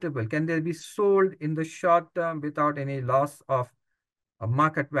marketable? Can they be sold in the short term without any loss of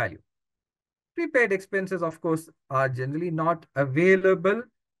market value? Prepaid expenses, of course, are generally not available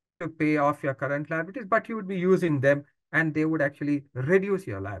to pay off your current liabilities, but you would be using them and they would actually reduce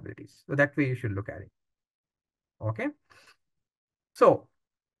your liabilities. So that way you should look at it. Okay. So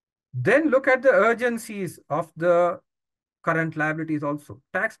then look at the urgencies of the current liabilities also.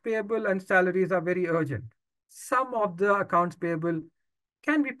 Tax payable and salaries are very urgent. Some of the accounts payable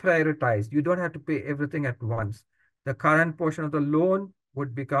can be prioritized. You don't have to pay everything at once. The current portion of the loan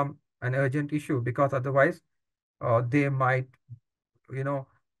would become an urgent issue because otherwise they might,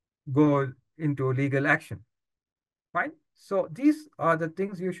 go into legal action. Fine. So these are the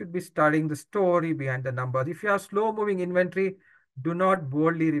things you should be studying the story behind the numbers. If you have slow moving inventory, do not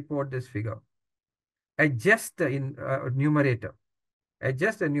boldly report this figure. Adjust the numerator.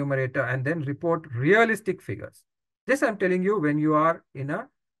 Adjust the numerator and then report realistic figures. This I'm telling you when you are in a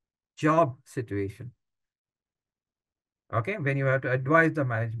job situation. Okay, when you have to advise the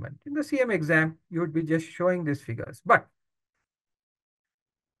management. In the CMA exam, you would be just showing these figures. But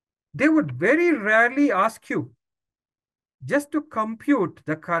they would very rarely ask you just to compute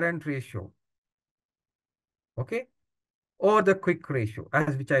the current ratio. Okay, or the quick ratio,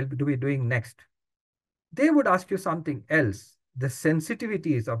 as which I'll be doing next. They would ask you something else, the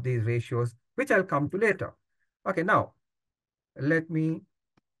sensitivities of these ratios, which I'll come to later. Okay, now let me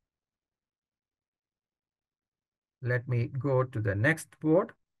go to the next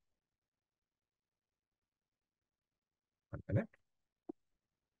board. 1 minute.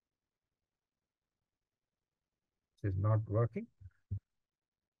 This is not working.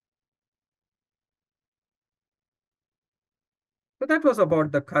 So that was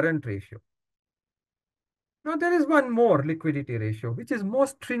about the current ratio. Now, there is one more liquidity ratio, which is more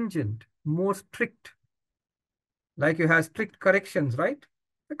stringent, more strict. Like you have strict corrections, right?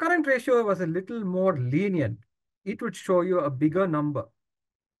 The current ratio was a little more lenient. It would show you a bigger number,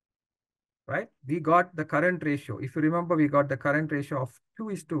 right? We got the current ratio. If you remember, we got the current ratio of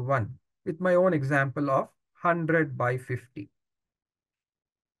 2:1 with my own example of 100 by 50,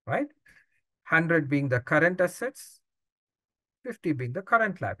 right? 100 being the current assets, 50 being the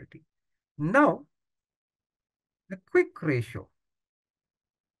current liability. Now, the quick ratio.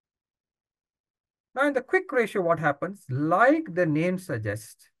 Now, in the quick ratio, what happens? Like the name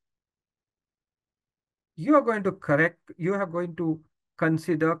suggests, you are going to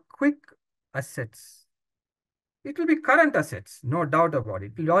consider quick assets. It will be current assets, no doubt about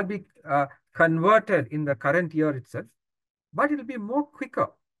it. It will all be converted in the current year itself, but it will be more quicker.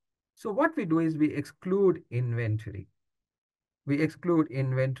 So what we do is we exclude inventory. We exclude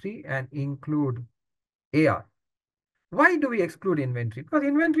inventory and include AR. Why do we exclude inventory? Because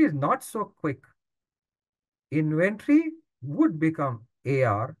inventory is not so quick. Inventory would become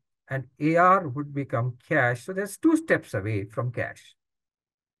AR and AR would become cash. So there's 2 steps away from cash.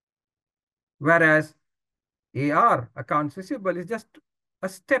 Whereas AR, accounts receivable, is just a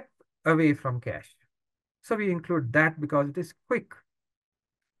step away from cash. So we include that because it is quick,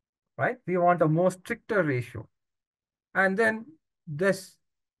 right? We want a more stricter ratio. And then this,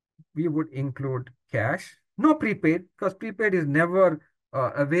 we would include cash, no prepaid, because prepaid is never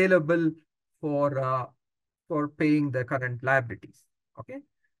available for paying the current liabilities, okay?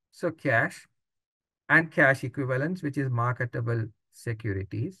 So cash and cash equivalents, which is marketable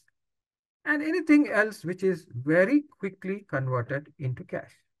securities, and anything else which is very quickly converted into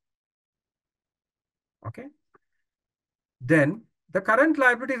cash. Okay. Then the current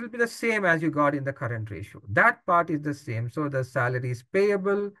liabilities will be the same as you got in the current ratio. That part is the same. So the salary is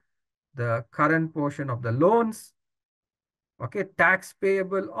payable, the current portion of the loans, okay, tax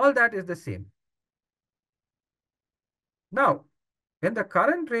payable, all that is the same. Now, when the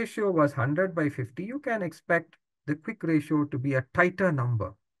current ratio was 100 by 50, you can expect the quick ratio to be a tighter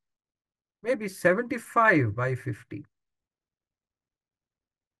number, maybe 75 by 50.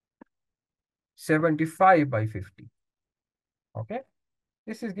 75 by 50. Okay.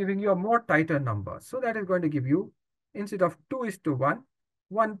 This is giving you a more tighter number. So that is going to give you, instead of 2:1,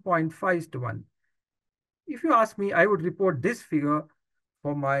 1.5:1. If you ask me, I would report this figure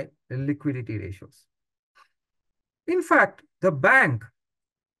for my liquidity ratios. In fact, the bank,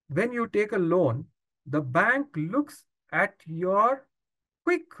 when you take a loan, the bank looks at your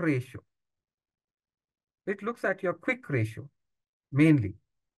quick ratio. It looks at your quick ratio mainly.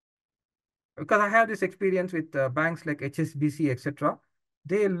 Because I have this experience with banks like HSBC, etc.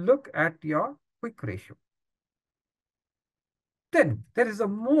 They look at your quick ratio. Then there is a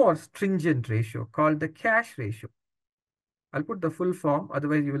more stringent ratio called the cash ratio. I'll put the full form,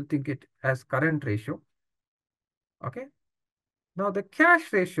 otherwise you will think it as current ratio. Okay. Now the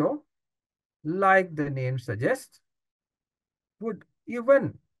cash ratio, like the name suggests, would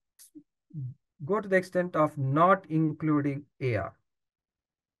even go to the extent of not including AR.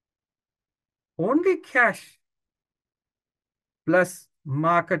 Only cash plus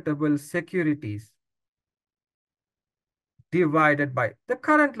marketable securities divided by the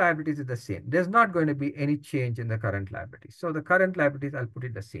current liabilities is the same. There's not going to be any change in the current liabilities. So the current liabilities, I'll put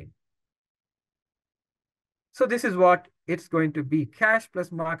it the same. So this is what it's going to be. Cash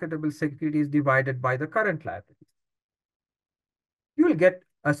plus marketable securities divided by the current liabilities. You will get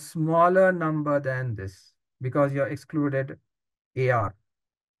a smaller number than this because you're excluded AR.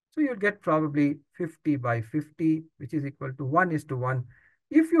 So you'll get probably 50 by 50, which is equal to 1:1.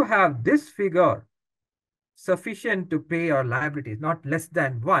 If you have this figure sufficient to pay your liabilities, not less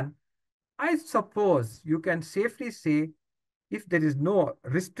than 1, I suppose you can safely say, if there is no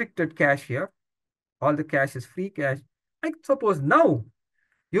restricted cash here, all the cash is free cash, I suppose now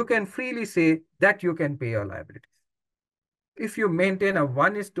you can freely say that you can pay your liabilities. If you maintain a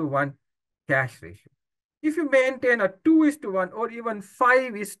 1:1 cash ratio. If you maintain a 2:1 or even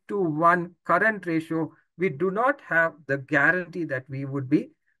 5:1 current ratio, we do not have the guarantee that we would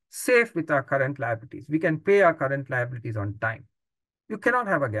be safe with our current liabilities. We can pay our current liabilities on time. You cannot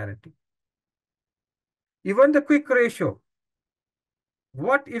have a guarantee. Even the quick ratio,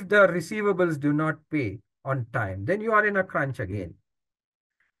 what if the receivables do not pay on time? Then you are in a crunch again.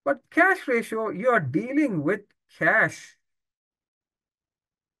 But cash ratio, you are dealing with cash,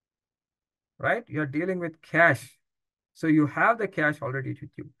 right? You're dealing with cash. So you have the cash already with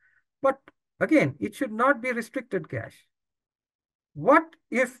you. But again, it should not be restricted cash. What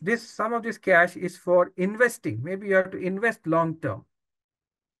if some of this cash is for investing? Maybe you have to invest long term.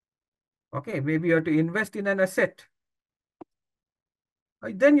 Okay, maybe you have to invest in an asset.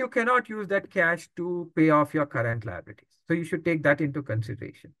 Then you cannot use that cash to pay off your current liabilities. So you should take that into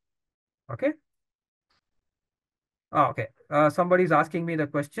consideration. Okay. Okay. Somebody's asking me the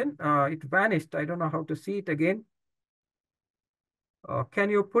question. It vanished. I don't know how to see it again. Can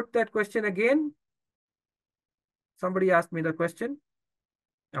you put that question again? Somebody asked me the question.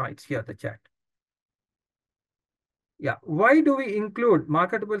 It's here, the chat. Yeah. Why do we include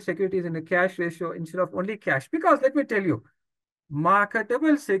marketable securities in the cash ratio instead of only cash? Because let me tell you,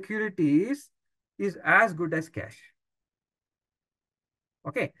 marketable securities is as good as cash.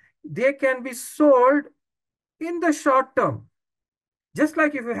 Okay. They can be sold in the short term. Just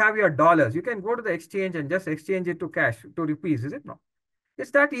like if you have your dollars, you can go to the exchange and just exchange it to cash, to rupees, is it? No.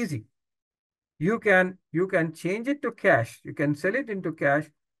 It's that easy. You can change it to cash. You can sell it into cash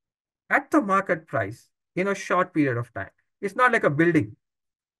at the market price in a short period of time. It's not like a building.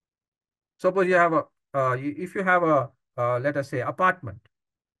 Suppose you have if you have let us say, apartment.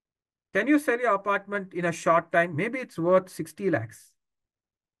 Can you sell your apartment in a short time? Maybe it's worth 60 lakhs.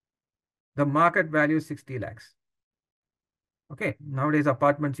 The market value is 60 lakhs. Okay. Nowadays,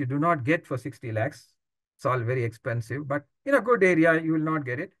 apartments you do not get for 60 lakhs. It's all very expensive, but in a good area, you will not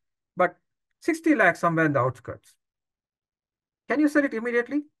get it. But 60 lakhs somewhere in the outskirts. Can you sell it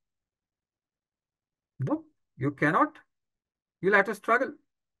immediately? No, you cannot. You'll have to struggle.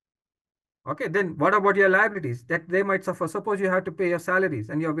 Okay, then what about your liabilities that they might suffer? Suppose you have to pay your salaries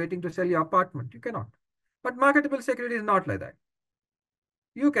and you're waiting to sell your apartment. You cannot. But marketable security is not like that.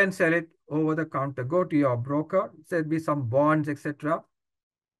 You can sell it over the counter. Go to your broker, there'll be some bonds, etc.,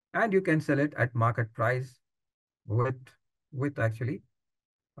 and you can sell it at market price with actually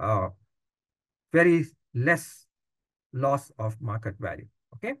uh, very less loss of market value.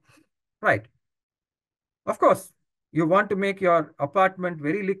 Okay, right. Of course, you want to make your apartment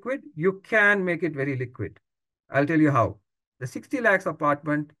very liquid, you can make it very liquid. I'll tell you how. The 60 lakhs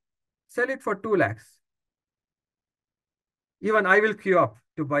apartment, sell it for 2 lakhs. Even I will queue up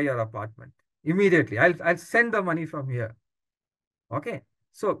to buy your apartment immediately. I'll send the money from here. Okay.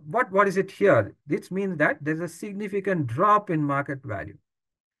 So what is it here? This means that there's a significant drop in market value.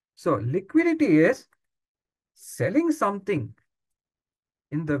 So liquidity is selling something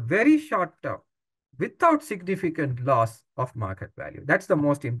in the very short term without significant loss of market value. That's the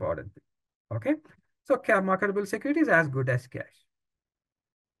most important thing. Okay. So marketable security is as good as cash.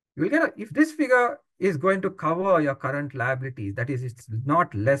 You will get if this figure is going to cover your current liabilities, that is, it's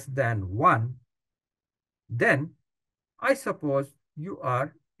not less than 1, then I suppose you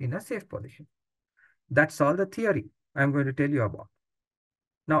are in a safe position. That's all the theory I'm going to tell you about.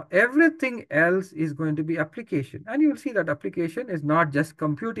 Now, everything else is going to be application. And you will see that application is not just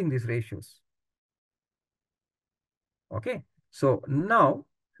computing these ratios. Okay. So now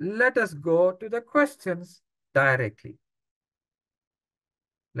let us go to the questions directly.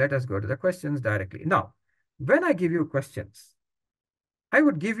 Let us go to the questions directly. Now, when I give you questions, I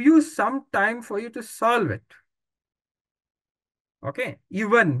would give you some time for you to solve it. Okay.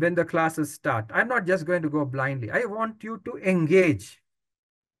 Even when the classes start, I'm not just going to go blindly. I want you to engage.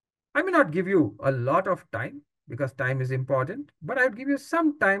 I may not give you a lot of time because time is important, but I would give you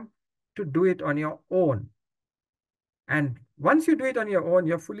some time to do it on your own. And once you do it on your own,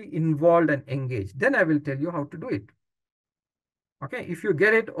 you're fully involved and engaged. Then I will tell you how to do it. Okay. If you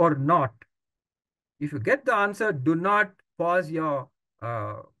get it or not, if you get the answer, do not pause your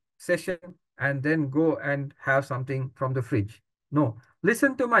session and then go and have something from the fridge. No,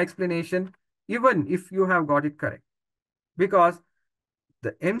 listen to my explanation, even if you have got it correct. Because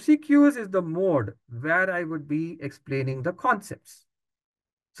the MCQs is the mode where I would be explaining the concepts.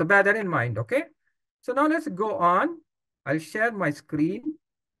 So bear that in mind, okay? So now let's go on. I'll share my screen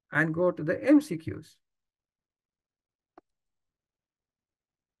and go to the MCQs.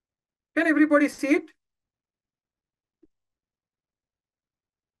 Can everybody see it?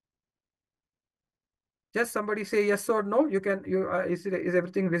 Just somebody say yes or no. You can, is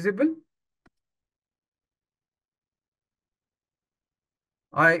everything visible?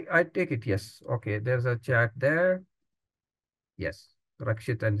 I take it, yes. Okay, there's a chat there. Yes,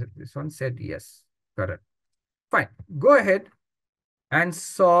 Rakshit and this one said yes. Correct. Fine. Go ahead and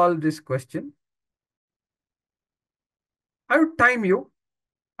solve this question. I would time you.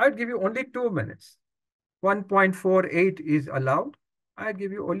 I would give you only 2 minutes. 1.48 is allowed. I'd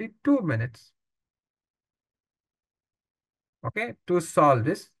give you only 2 minutes. Okay, to solve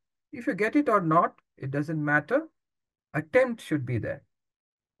this. If you get it or not, it doesn't matter. Attempt should be there.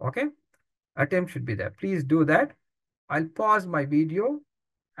 Okay, attempt should be there. Please do that. I'll pause my video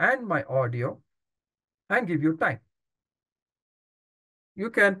and my audio and give you time. You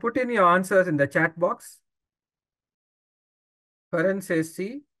can put in your answers in the chat box. Karan says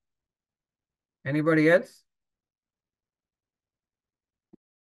C. Anybody else?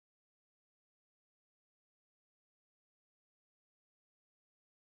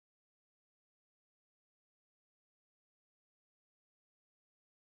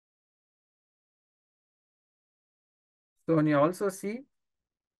 Sonia also C.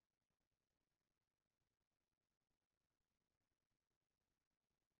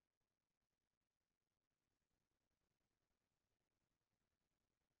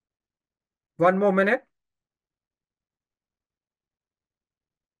 One more minute.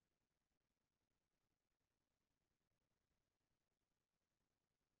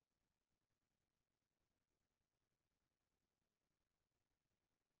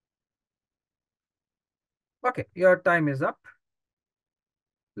 Okay, your time is up.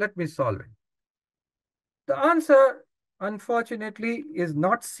 Let me solve it. The answer, unfortunately, is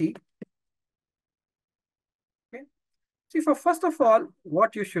not C. Okay. See, first of all,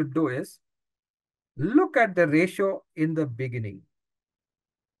 what you should do is look at the ratio in the beginning.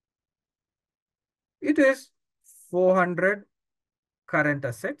 It is 400 current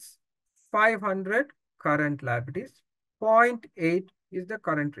assets, 500 current liabilities, zero 0.8 is the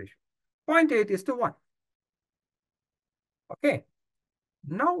current ratio. 0.8 is to 1. Okay.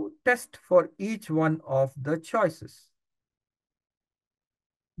 Now test for each one of the choices.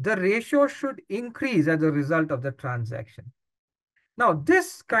 The ratio should increase as a result of the transaction. Now,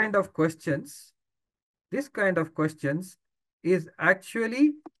 this kind of questions is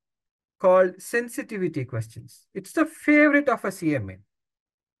actually called sensitivity questions. It's the favorite of a CMA.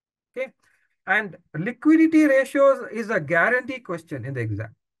 Okay. And liquidity ratios is a guarantee question in the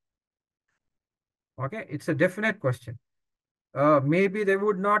exam. Okay. It's a definite question. Maybe they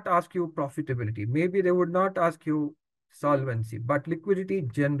would not ask you profitability. Maybe they would not ask you solvency, but liquidity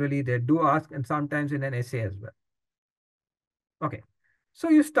generally they do ask, and sometimes in an essay as well. Okay. So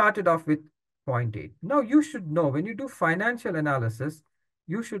you started off with 0.8. Now you should know when you do financial analysis,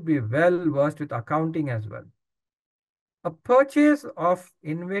 you should be well versed with accounting as well. A purchase of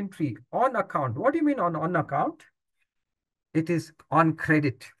inventory on account. What do you mean on account? It is on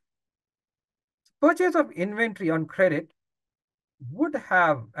credit. Purchase of inventory on credit would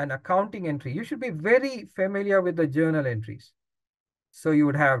have an accounting entry. You should be very familiar with the journal entries. So you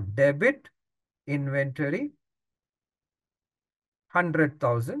would have debit inventory,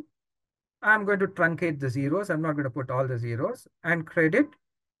 100,000. I'm going to truncate the zeros. I'm not going to put all the zeros. And credit,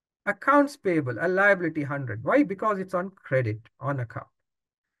 accounts payable, a liability 100. Why? Because it's on credit, on account.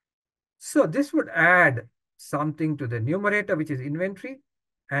 So this would add something to the numerator, which is inventory,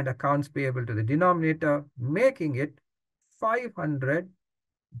 and accounts payable to the denominator, making it 500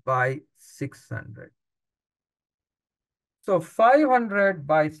 by 600. So 500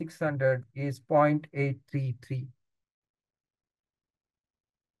 by 600 is 0.833.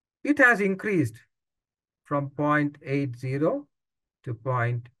 It has increased from 0.80 to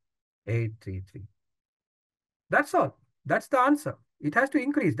 0.833. That's all. That's the answer. It has to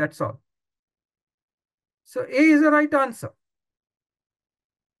increase, that's all. So A is the right answer.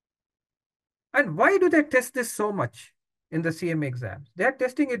 And why do they test this so much in the CMA exams? They are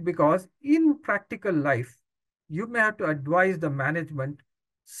testing it because in practical life, you may have to advise the management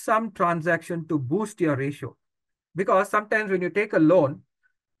some transaction to boost your ratio. Because sometimes when you take a loan,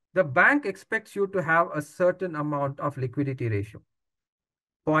 the bank expects you to have a certain amount of liquidity ratio.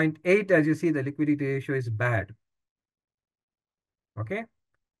 0.8, as you see, the liquidity ratio is bad. Okay.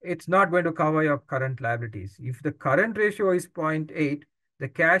 It's not going to cover your current liabilities. If the current ratio is 0.8, the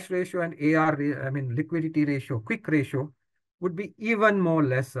cash ratio and liquidity ratio, quick ratio, would be even more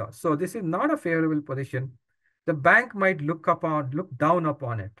lesser. So this is not a favorable position. The bank might look down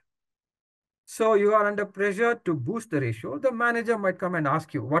upon it. So you are under pressure to boost the ratio. The manager might come and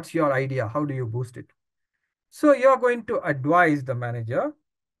ask you, what's your idea? How do you boost it? So you're going to advise the manager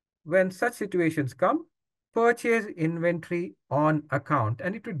when such situations come, purchase inventory on account,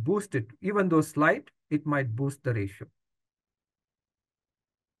 and it would boost it. Even though slight, it might boost the ratio.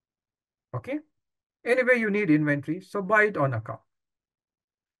 Okay. Anyway, you need inventory, so buy it on account.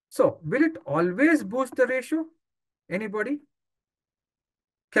 So will it always boost the ratio? Anybody?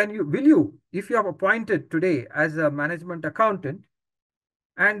 Will you, if you are appointed today as a management accountant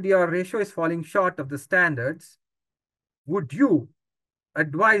and your ratio is falling short of the standards, would you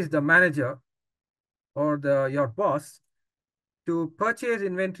advise the manager or your boss to purchase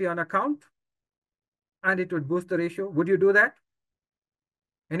inventory on account and it would boost the ratio? Would you do that?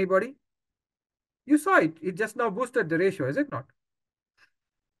 Anybody? You saw it. It just now boosted the ratio, is it not?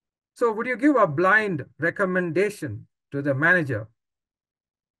 So would you give a blind recommendation to the manager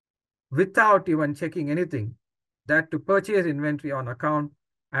without even checking anything, that to purchase inventory on account,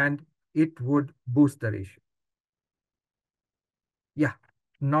 and it would boost the ratio. Yeah,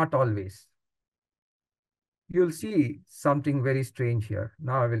 not always. You'll see something very strange here.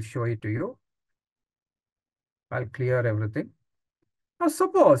 Now I will show it to you. I'll clear everything. Now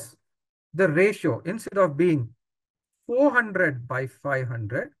suppose the ratio, instead of being 400 by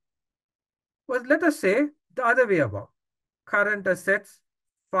 500, was, let us say, the other way about. Current assets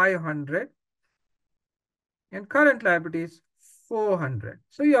 500 and current liabilities 400.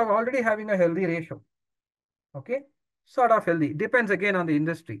 So you are already having a healthy ratio. Okay, sort of healthy. Depends again on the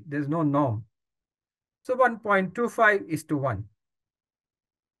industry. There's no norm. So 1.25 is to 1.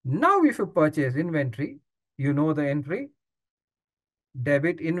 Now if you purchase inventory, you know the entry,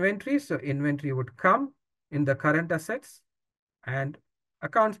 debit inventory. So inventory would come in the current assets and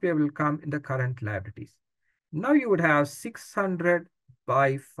accounts payable will come in the current liabilities. Now you would have 600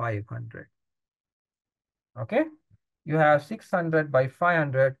 by 500. Okay, you have 600 by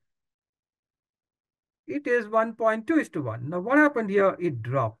 500. It is 1.2 is to 1. Now what happened here? It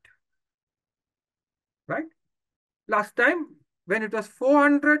dropped, right? Last time when it was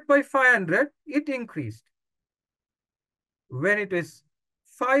 400 by 500, it increased. When it is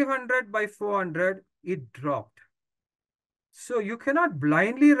 500 by 400, it dropped. So you cannot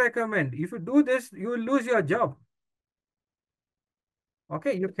blindly recommend. If you do this, you will lose your job.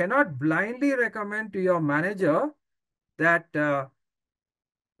 Okay, you cannot blindly recommend to your manager that, uh,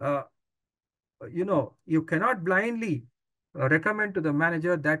 you cannot blindly recommend to the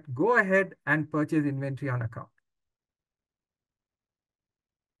manager that go ahead and purchase inventory on account.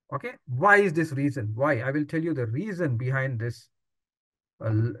 Okay, why is this reason? Why? I will tell you the reason behind this,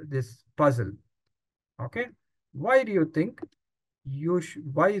 this puzzle. Okay, why do you think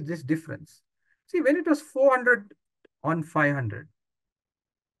why is this difference? See, when it was 400 on 500,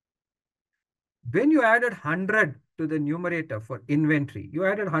 when you added 100 to the numerator for inventory, you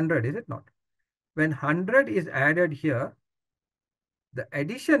added 100, is it not? When 100 is added here, the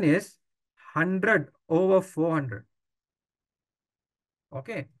addition is 100 over 400.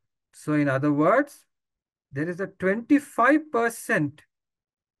 Okay, so in other words, there is a 25%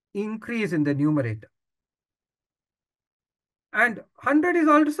 increase in the numerator. And 100 is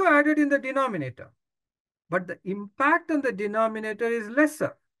also added in the denominator. But the impact on the denominator is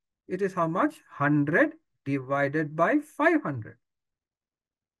lesser. It is how much? 100 divided by 500.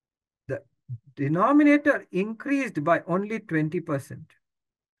 The denominator increased by only 20%.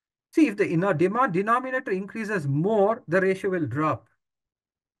 See, if the denominator increases more, the ratio will drop.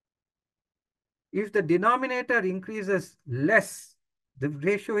 If the denominator increases less, the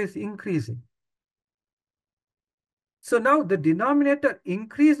ratio is increasing. So now the denominator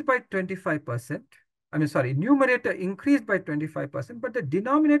increased by 25%. Numerator increased by 25%, but the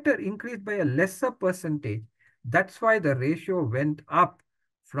denominator increased by a lesser percentage. That's why the ratio went up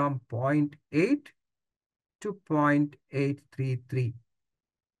from 0.8 to 0.833.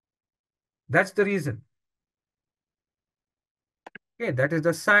 That's the reason. Okay, that is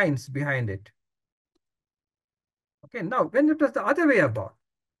the science behind it. Okay, now when it was the other way about,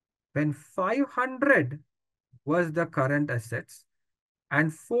 when 500 was the current assets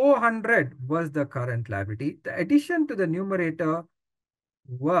and 400 was the current liability, the addition to the numerator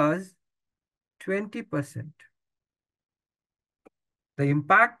was 20%. The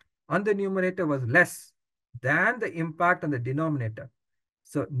impact on the numerator was less than the impact on the denominator.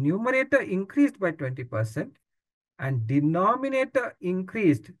 So numerator increased by 20% and denominator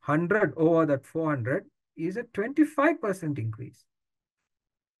increased 100 over that 400 is a 25% increase.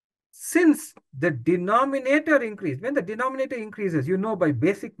 Since the denominator increased, when the denominator increases, you know by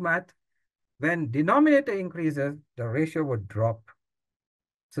basic math, when denominator increases, the ratio would drop.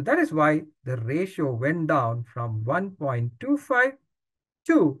 So that is why the ratio went down from 1.25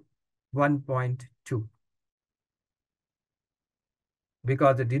 to 1.2.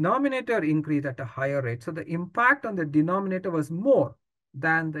 Because the denominator increased at a higher rate. So the impact on the denominator was more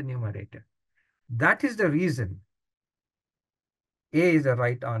than the numerator. That is the reason A is the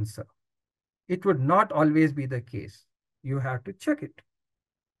right answer. It would not always be the case. You have to check it.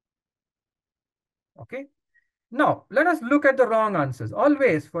 Okay. Now, let us look at the wrong answers.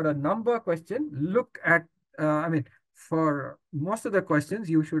 Always for a number question, look at, for most of the questions,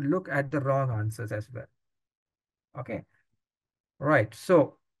 you should look at the wrong answers as well. Okay. Right.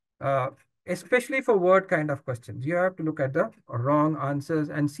 So, especially for word kind of questions, you have to look at the wrong answers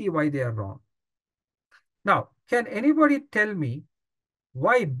and see why they are wrong. Now, can anybody tell me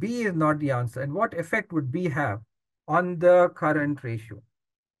why B is not the answer and what effect would B have on the current ratio?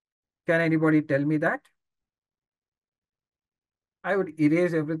 Can anybody tell me that? I would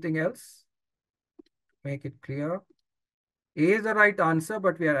erase everything else, make it clear. A is the right answer,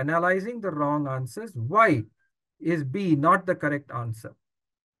 but we are analyzing the wrong answers. Why is B not the correct answer?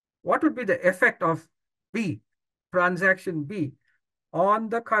 What would be the effect of B, transaction B, on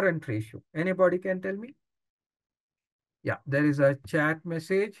the current ratio? Anybody can tell me? Yeah, there is a chat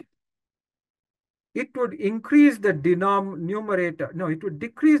message. It would increase the numerator. No, it would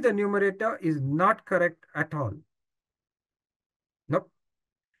decrease the numerator is not correct at all. Nope.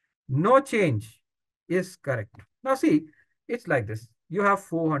 No change is correct. Now see, it's like this. You have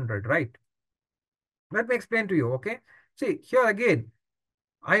 400, right? Let me explain to you, okay? See, here again,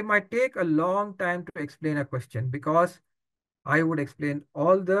 I might take a long time to explain a question because I would explain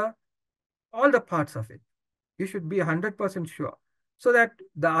all the parts of it. You should be 100% sure. So that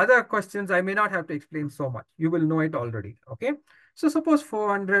the other questions I may not have to explain so much. You will know it already, okay? So suppose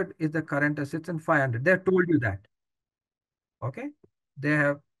 400 is the current assets and 500. They have told you that, okay? They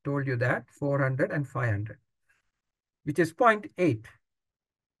have told you that 400 and 500, which is 0.8.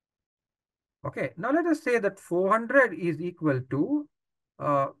 Okay, now let us say that 400 is equal to,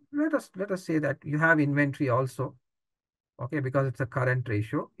 let us say that you have inventory also, okay, because it's a current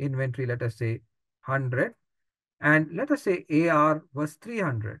ratio. Inventory, let us say 100, and let us say AR was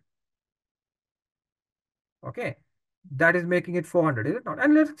 300. Okay, that is making it 400, is it not?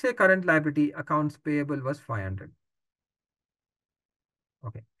 And let's say current liability accounts payable was 500.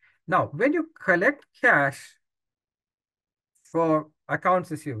 Okay, now when you collect cash for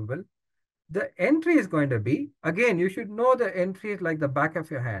accounts receivable, the entry is going to be, again, you should know the entries like the back of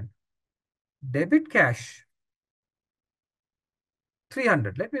your hand. Debit cash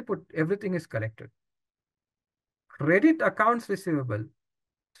 300. Let me put everything is collected. Credit accounts receivable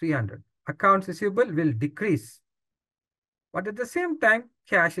 300. Accounts receivable will decrease, but at the same time,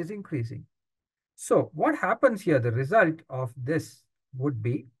 cash is increasing. So what happens here, the result of this would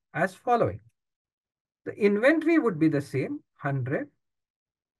be as following. The inventory would be the same, 100.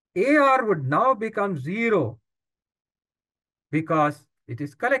 AR would now become 0 because it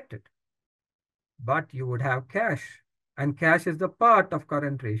is collected. But you would have cash, and cash is the part of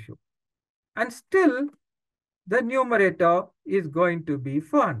current ratio. And still, the numerator is going to be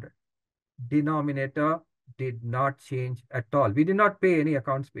 400. Denominator did not change at all. We did not pay any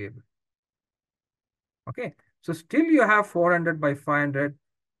accounts payable. Okay, so still you have 400 by 500.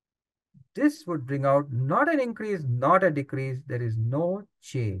 This would bring out not an increase, not a decrease. There is no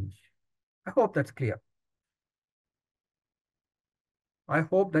change. I hope that's clear. I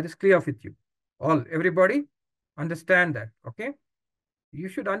hope that is clear with you. Everybody understand that, okay? You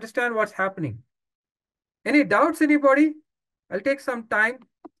should understand what's happening. Any doubts, anybody? I'll take some time,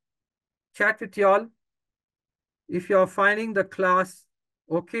 chat with y'all. If you're finding the class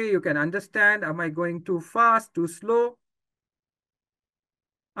okay, you can understand. Am I going too fast, too slow?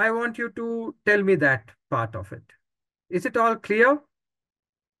 I want you to tell me that part of it. Is it all clear?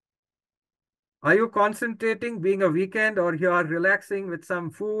 Are you concentrating being a weekend, or you are relaxing with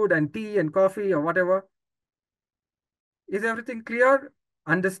some food and tea and coffee or whatever? Is everything clear?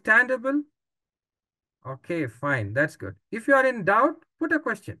 Understandable? Okay, fine. That's good. If you are in doubt, put a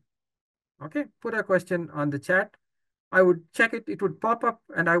question. Okay, put a question on the chat. I would check it. It would pop up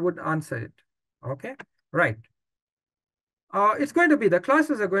and I would answer it. Okay, right. It's going to be, the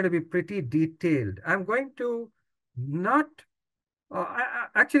classes are going to be pretty detailed. I'm going to not,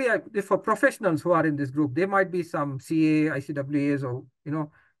 actually, for professionals who are in this group, there might be some CA, ICWAs, or,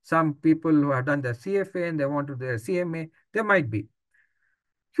 some people who have done their CFA and they want to do their CMA. There might be.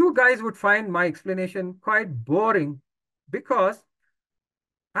 You guys would find my explanation quite boring because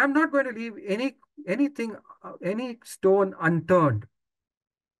I'm not going to leave anything, any stone unturned.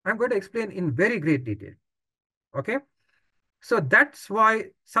 I'm going to explain in very great detail. Okay. So that's why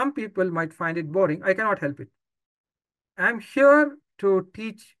some people might find it boring. I cannot help it. I'm here to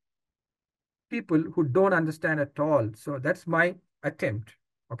teach people who don't understand at all. So that's my attempt.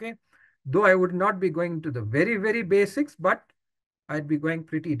 Okay. Though I would not be going to the very, very basics, but I'd be going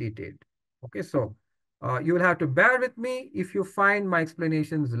pretty detailed. Okay. So you will have to bear with me if you find my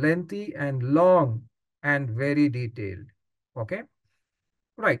explanations lengthy and long and very detailed. Okay.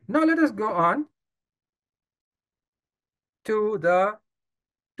 Right. Now let us go on to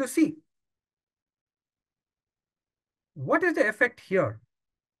see what is the effect here.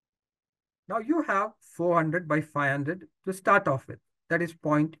 Now you have 400 by 500 to start off with. That is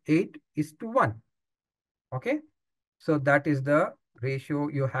 0.8 is to 1. Okay. So that is the ratio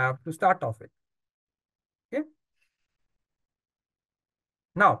you have to start off with. Okay.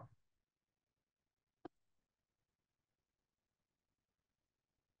 Now,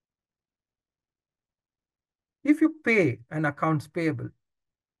 If you pay an accounts payable,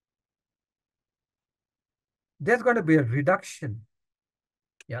 there's going to be a reduction.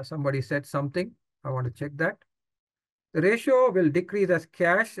 Yeah, somebody said something. I want to check that. The ratio will decrease as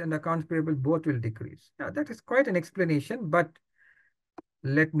cash and accounts payable both will decrease. Yeah, that is quite an explanation, but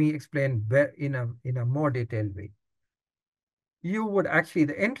let me explain in a more detailed way. You would actually,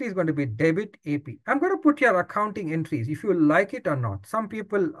 the entry is going to be debit AP. I'm going to put your accounting entries, if you like it or not. Some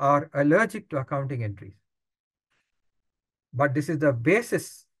people are allergic to accounting entries, but this is the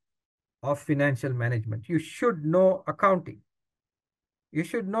basis of financial management. You should know accounting. You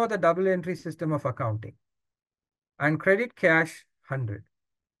should know the double entry system of accounting. And credit cash 100.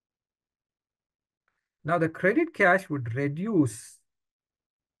 Now the credit cash would reduce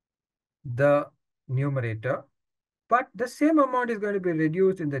the numerator, but the same amount is going to be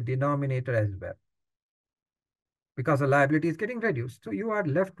reduced in the denominator as well, because the liability is getting reduced. So you are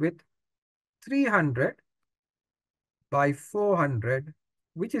left with 300 by 400,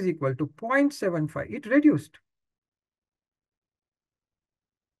 which is equal to 0.75. It reduced.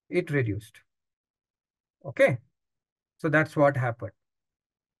 It reduced. Okay. So that's what happened.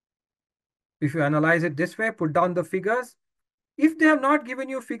 If you analyze it this way, put down the figures. If they have not given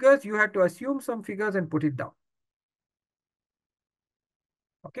you figures, you have to assume some figures and put it down.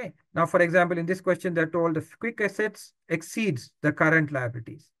 Okay. Now, for example, in this question, they're told the quick assets exceeds the current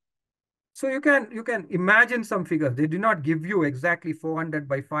liabilities. So you can imagine some figures. They do not give you exactly 400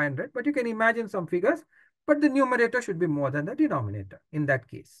 by 500, but you can imagine some figures. But the numerator should be more than the denominator in that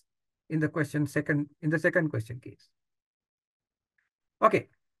case. In the second question case. Okay.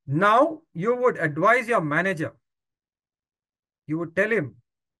 Now you would advise your manager. You would tell him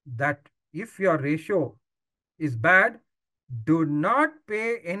that if your ratio is bad, do not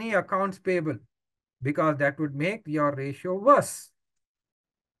pay any accounts payable, because that would make your ratio worse.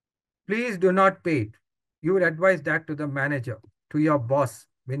 Please do not pay it. You would advise that to the manager, to your boss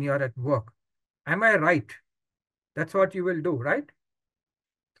when you are at work. Am I right? That's what you will do, right?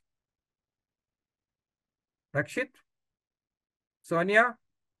 Rakshit? Sonia?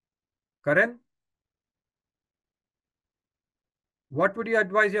 Karan? What would you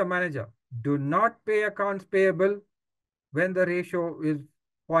advise your manager? Do not pay accounts payable when the ratio is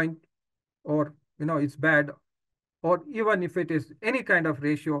point, or it's bad, or even if it is any kind of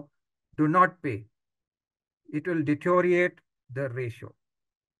ratio, do not pay. It will deteriorate the ratio,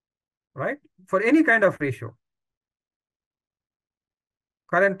 right? For any kind of ratio,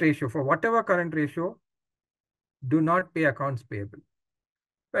 current ratio, for whatever current ratio, do not pay accounts payable.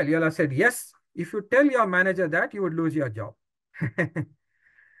 Well, you'll have said yes. If you tell your manager that, you would lose your job.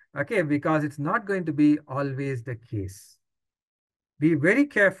 Okay, because it's not going to be always the case. Be very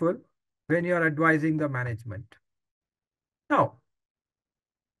careful when you're advising the management. Now,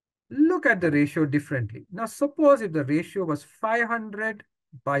 look at the ratio differently. Now, suppose if the ratio was 500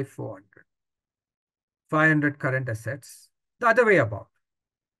 by 400. 500 current assets, the other way about.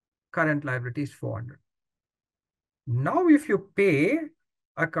 Current liabilities 400. Now, if you pay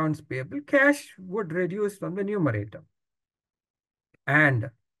accounts payable, cash would reduce from the numerator. And,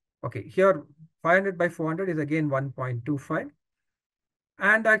 okay, here 500 by 400 is again 1.25.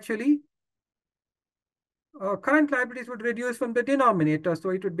 And actually, current liabilities would reduce from the denominator,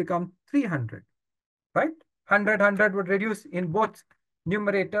 so it would become 300, right? 100 would reduce in both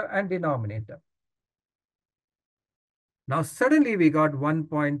numerator and denominator. Now, suddenly we got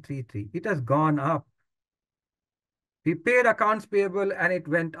 1.33. It has gone up. We paid accounts payable and it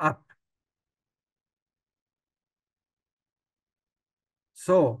went up.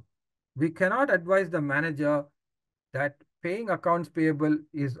 So we cannot advise the manager that paying accounts payable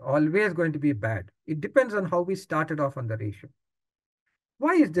is always going to be bad. It depends on how we started off on the ratio.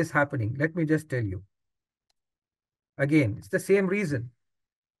 Why is this happening? Let me just tell you. Again, it's the same reason.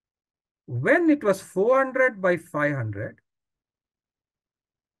 When it was 400 by 500,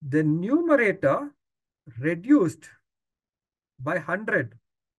 the numerator reduced by 100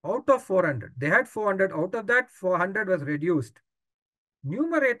 out of 400. They had 400. Out of that, 400 was reduced.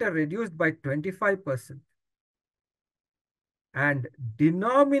 Numerator reduced by 25%. And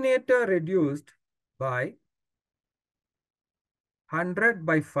denominator reduced by 100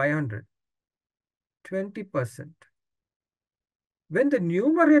 by 500, 20%. When the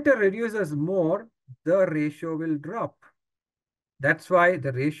numerator reduces more, the ratio will drop. That's why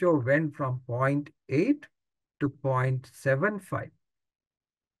the ratio went from 0.8 to 0.75.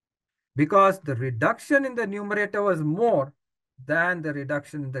 Because the reduction in the numerator was more than the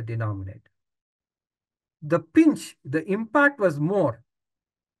reduction in the denominator. The pinch, the impact was more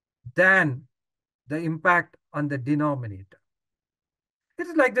than the impact on the denominator.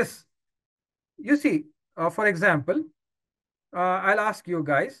 It's like this. You see, for example, I'll ask you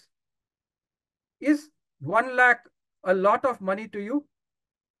guys, is 1 lakh a lot of money to you?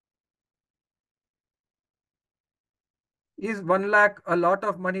 Is 1 lakh a lot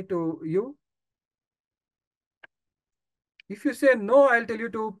of money to you? If you say no, I'll tell you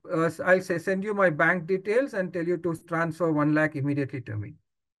to, I'll say send you my bank details and tell you to transfer 1 lakh immediately to me.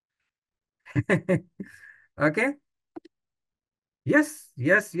 Okay. Yes,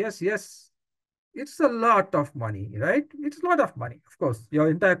 yes, yes, yes. It's a lot of money, right? It's a lot of money. Of course, your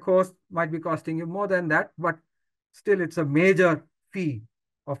entire course might be costing you more than that, but still it's a major fee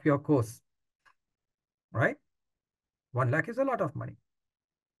of your course, right? 1 lakh is a lot of money.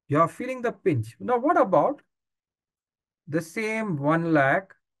 You're feeling the pinch. Now, what about the same 1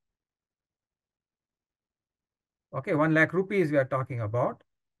 lakh? Okay, 1 lakh rupees we are talking about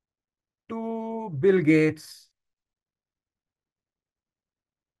to Bill Gates,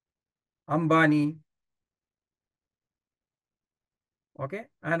 Ambani, okay,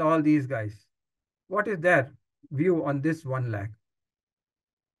 and all these guys. What is their view on this 1 lakh?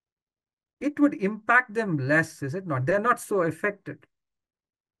 It would impact them less, is it not? They're not so affected,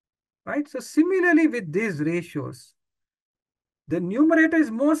 right? So similarly with these ratios, the numerator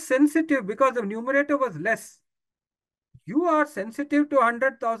is more sensitive because the numerator was less. You are sensitive to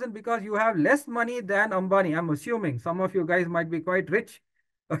 100,000 because you have less money than Ambani. I'm assuming some of you guys might be quite rich,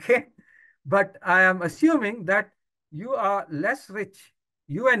 okay? But I am assuming that you are less rich.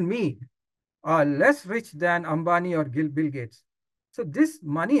 You and me are less rich than Ambani or Bill Gates. So this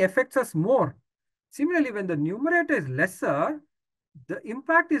money affects us more. Similarly, when the numerator is lesser, the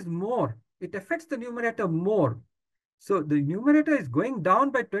impact is more. It affects the numerator more. So the numerator is going down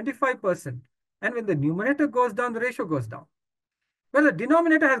by 25%. And when the numerator goes down, the ratio goes down. Well, the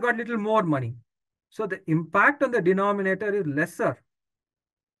denominator has got little more money. So the impact on the denominator is lesser.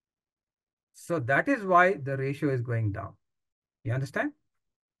 So that is why the ratio is going down. You understand?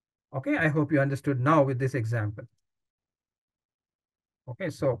 Okay, I hope you understood now with this example. Okay,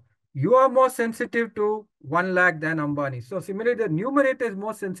 so you are more sensitive to 1 lakh than Ambani. So similarly, the numerator is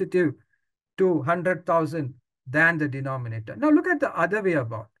more sensitive to 100,000 than the denominator. Now look at the other way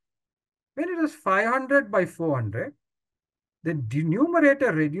about. When it was 500 by 400, the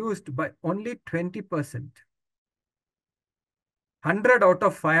numerator reduced by only 20%. 100 out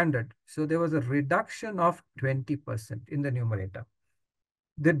of 500. So there was a reduction of 20% in the numerator.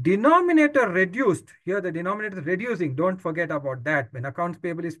 The denominator reduced. Here the denominator is reducing. Don't forget about that. When accounts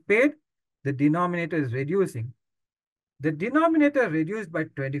payable is paid, the denominator is reducing. The denominator reduced by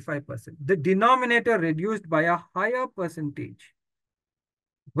 25%. The denominator reduced by a higher percentage.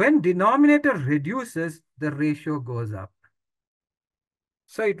 When denominator reduces, the ratio goes up.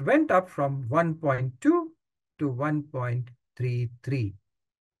 So it went up from 1.2 to 1.33.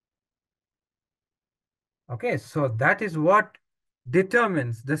 Okay, so that is what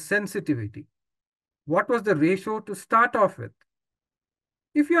determines the sensitivity. What was the ratio to start off with?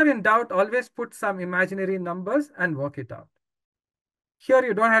 If you are in doubt, always put some imaginary numbers and work it out. Here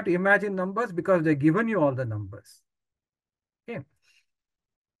you don't have to imagine numbers because they're given you all the numbers. Okay.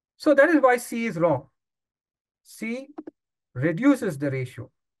 So that is why C is wrong. C reduces the ratio.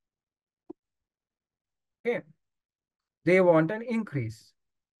 Okay. They want an increase.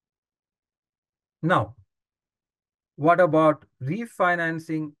 Now, what about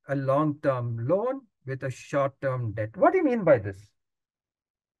refinancing a long-term loan with a short-term debt? What do you mean by this?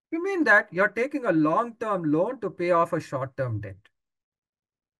 You mean that you're taking a long-term loan to pay off a short-term debt.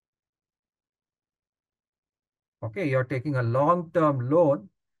 Okay, you're taking a long-term loan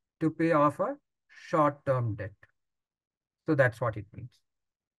to pay off a short-term debt. So that's what it means.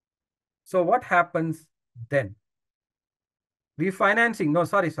 So what happens then? Refinancing, no,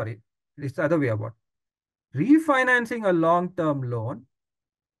 sorry. It's the other way about. Refinancing a long-term loan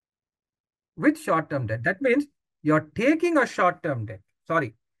with short-term debt. That means you're taking a short-term debt.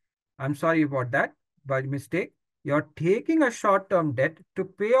 Sorry, I'm sorry about that by mistake. You're taking a short-term debt to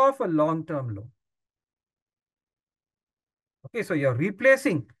pay off a long-term loan. Okay, so you're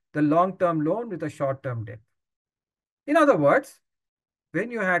replacing the long-term loan with a short-term debt. In other words, when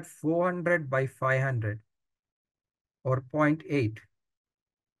you had 400 by 500 or 0.8,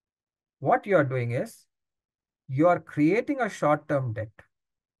 what you are doing is you are creating a short-term debt.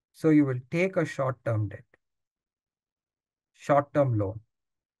 So you will take a short-term debt, short-term loan,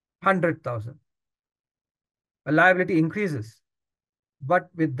 100,000. A liability increases. But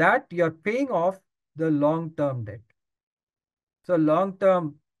with that, you're paying off the long-term debt. So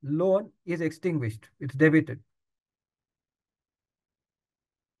long-term loan is extinguished. It's debited.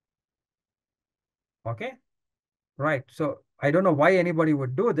 Okay. Right. So I don't know why anybody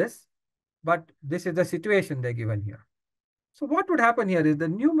would do this. but this is the situation they're given here. So what would happen here is the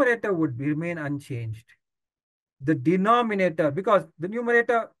numerator would remain unchanged. The denominator, because the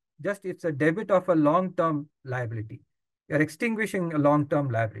numerator just it's a debit of a long-term liability. You're extinguishing a long-term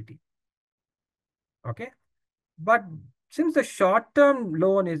liability. Okay. But since the short-term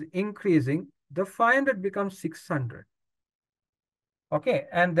loan is increasing, the 500 becomes 600. Okay.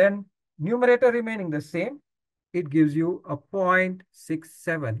 And then numerator remaining the same, it gives you a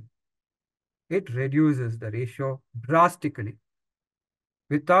 0.67. It reduces the ratio drastically.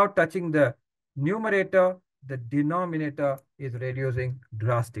 Without touching the numerator, the denominator is reducing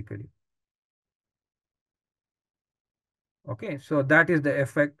drastically. Okay, so that is the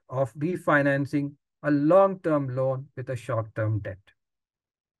effect of refinancing a long-term loan with a short-term debt.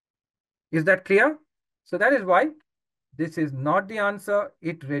 Is that clear? So that is why this is not the answer,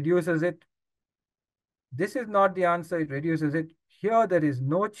 it reduces it. This is not the answer, it reduces it. Here there is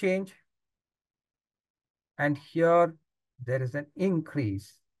no change. And here there is an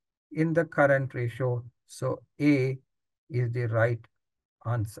increase in the current ratio. So A is the right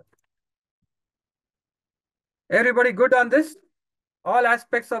answer. Everybody good on this? All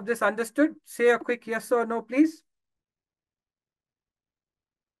aspects of this understood? Say a quick yes or no, please.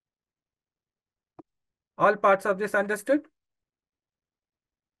 All parts of this understood?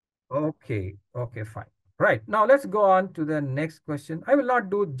 Okay, okay, fine. Right, now let's go on to the next question. I will not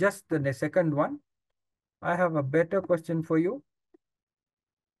do just the second one. I have a better question for you.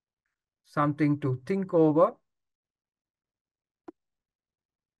 Something to think over.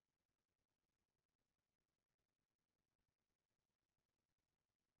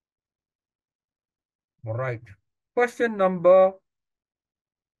 All right. Question number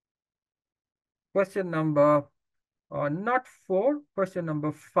not 4, question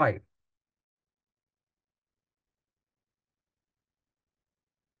number 5.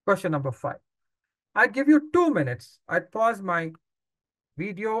 Question number 5. I give you 2 minutes. I pause my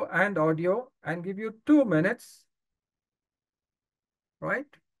video and audio and give you 2 minutes, right,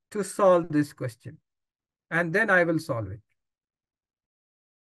 to solve this question. And then I will solve it.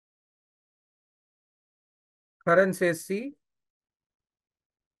 Karan says C.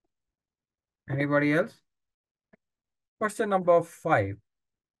 Anybody else? Question number 5.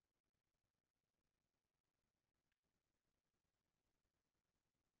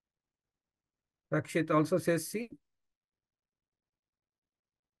 Rakshit also says C.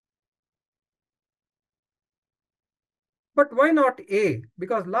 But why not A?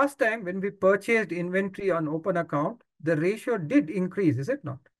 Because last time when we purchased inventory on open account, the ratio did increase, is it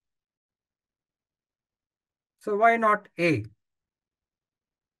not? So why not A?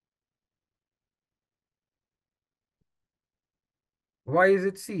 Why is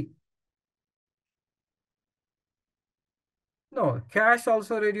it C? No, cash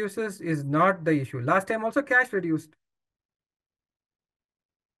also reduces is not the issue. Last time also cash reduced.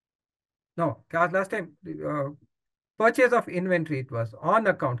 No, cash last time, purchase of inventory, it was on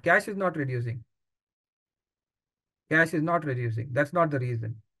account. Cash is not reducing. Cash is not reducing. That's not the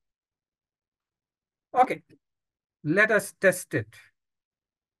reason. Okay, let us test it.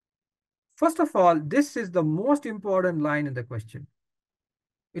 First of all, this is the most important line in the question.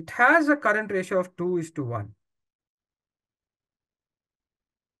 It has a current ratio of 2:1.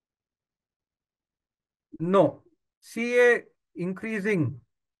 No, CA increasing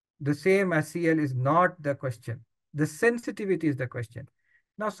the same as CL is not the question. The sensitivity is the question.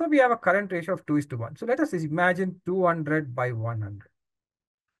 Now, so we have a current ratio of 2:1. So let us imagine 200 by 100.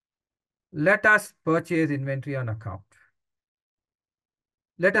 Let us purchase inventory on account.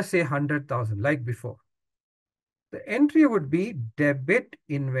 Let us say 100,000 like before. The entry would be debit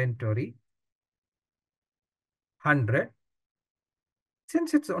inventory 100.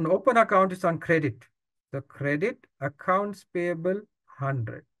 Since it's on open account, it's on credit. The credit accounts payable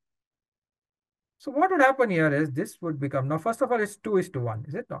 100. So what would happen here is this would become, now first of all, it's 2:1,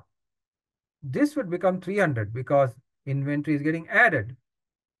 is it not? This would become 300 because inventory is getting added.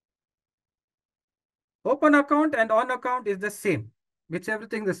 Open account and on account is the same. It's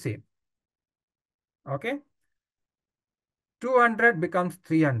everything the same. Okay. 200 becomes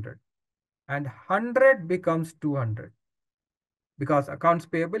 300 and 100 becomes 200 because accounts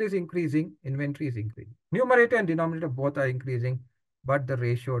payable is increasing, inventory is increasing. Numerator and denominator both are increasing, but the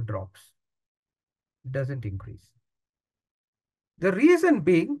ratio drops. It doesn't increase. The reason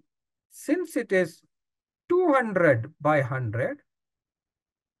being, since it is 200 by 100,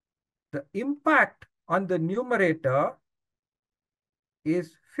 the impact on the numerator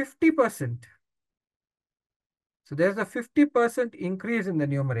is 50%. So there's a 50% increase in the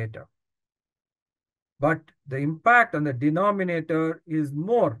numerator. But the impact on the denominator is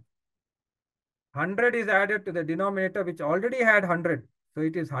more. 100 is added to the denominator, which already had 100. So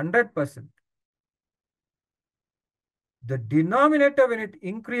it is 100%. The denominator, when it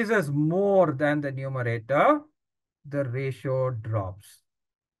increases more than the numerator, the ratio drops.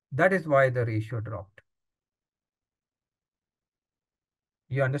 That is why the ratio dropped.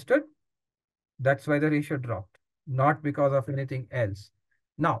 You understood? That's why the ratio dropped, not because of anything else.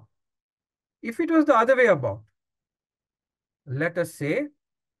 Now, if it was the other way about, let us say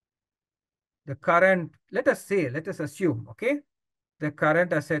the current, let us assume, okay, the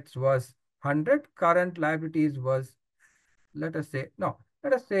current assets was 100, current liabilities was, let us say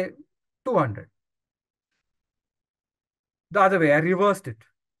 200. The other way, I reversed it.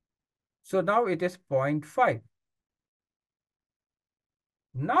 So now it is 0.5.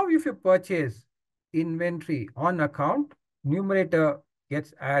 Now if you purchase inventory on account, numerator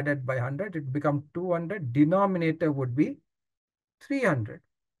gets added by 100, it becomes 200, denominator would be 300.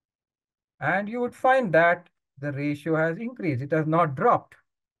 And you would find that the ratio has increased. It has not dropped.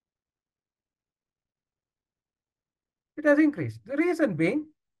 It has increased. The reason being,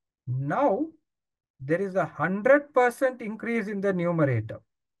 now there is a 100% increase in the numerator.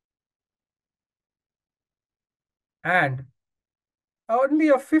 And only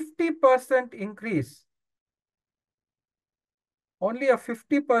a 50% increase, only a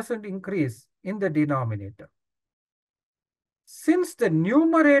 50% increase in the denominator. Since the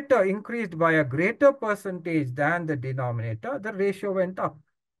numerator increased by a greater percentage than the denominator, the ratio went up.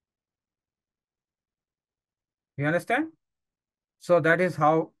 You understand? So that is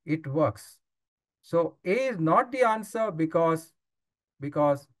how it works. So A is not the answer because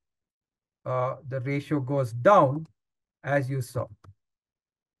the ratio goes down as you saw.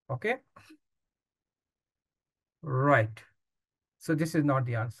 Okay? Right. So this is not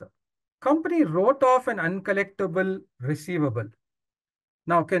the answer. Company wrote off an uncollectible receivable.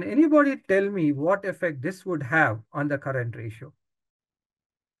 Now, can anybody tell me what effect this would have on the current ratio?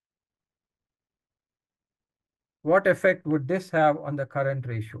 What effect would this have on the current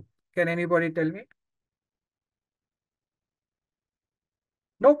ratio? Can anybody tell me?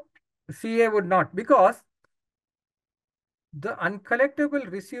 Nope. CA would not, because the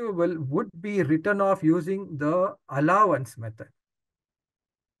uncollectible receivable would be written off using the allowance method.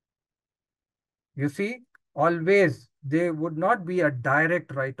 You see, always they would not be a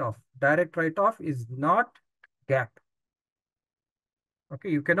direct write-off. Direct write-off is not GAAP. Okay,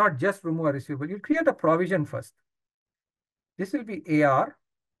 you cannot just remove a receivable. You create a provision first. This will be AR.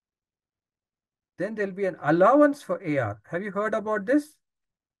 Then there'll be an allowance for AR. Have you heard about this?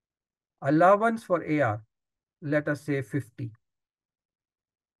 Allowance for AR. Let us say 50.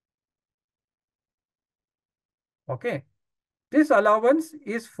 Okay. This allowance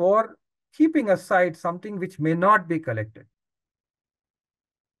is for keeping aside something which may not be collected.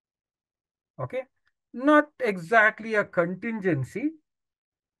 Okay. Not exactly a contingency.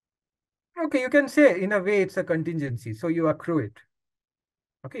 Okay, you can say in a way it's a contingency. So you accrue it.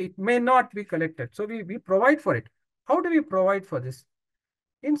 Okay, it may not be collected. So we provide for it. How do we provide for this?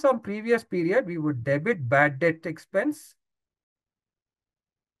 In some previous period, we would debit bad debt expense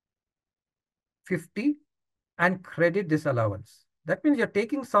 50 and credit this allowance. That means you're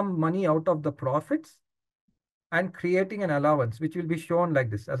taking some money out of the profits and creating an allowance, which will be shown like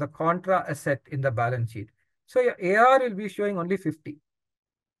this as a contra asset in the balance sheet. So your AR will be showing only 50.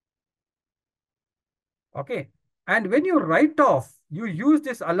 Okay. And when you write off, you use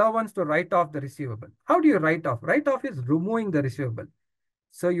this allowance to write off the receivable. How do you write off? Write off is removing the receivable.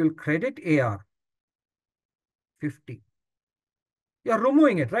 So you'll credit AR 50. You're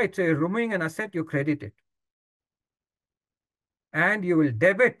removing it, right? So you're removing an asset, you credit it. And you will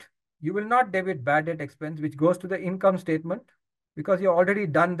debit. You will not debit bad debt expense, which goes to the income statement because you've already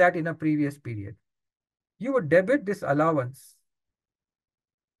done that in a previous period. You would debit this allowance.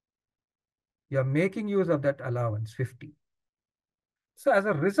 You're making use of that allowance, 50. So as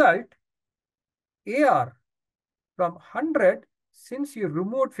a result, AR from 100, since you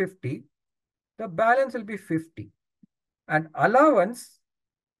removed 50, the balance will be 50. And allowance,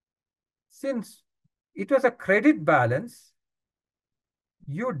 since it was a credit balance,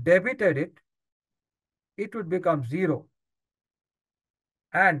 you debited it, it would become 0.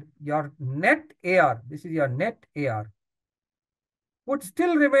 And your net AR, this is your net AR, would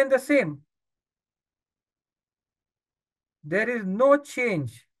still remain the same. There is no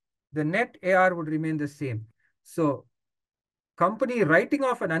change. The net AR would remain the same. So company writing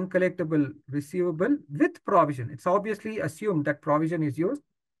off an uncollectible receivable with provision. It's obviously assumed that provision is used.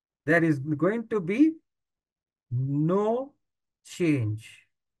 There is going to be no change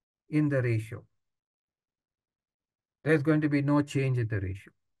in the ratio. There's going to be no change in the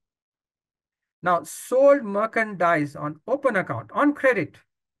ratio. Now, sold merchandise on open account, on credit,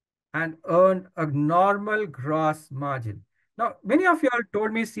 and earned a normal gross margin. Now, many of you all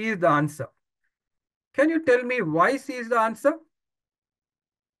told me C is the answer. Can you tell me why C is the answer?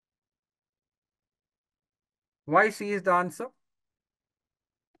 Why C is the answer?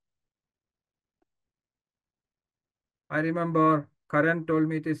 I remember Karan told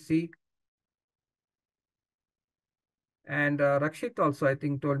me it is C. And Rakshit also, I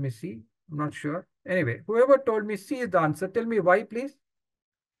think, told me C. I'm not sure. Anyway, whoever told me C is the answer, tell me why, please.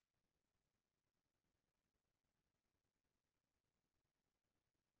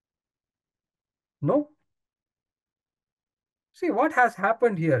 No? See, what has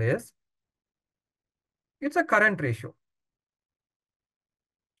happened here is, it's a current ratio.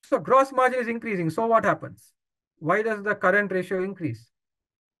 So gross margin is increasing. So what happens? Why does the current ratio increase?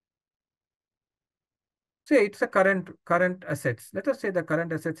 Say it's a current assets. Let us say the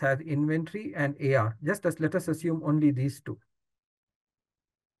current assets has inventory and AR. Just as let us assume only these two.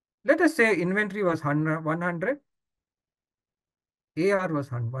 Let us say inventory was 100, AR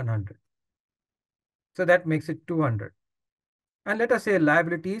was 100. So that makes it 200. And let us say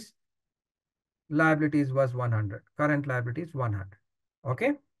liabilities was 100. Current liabilities 100.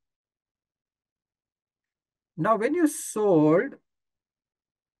 Okay. Now, when you sold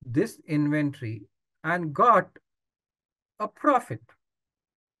this inventory and got a profit,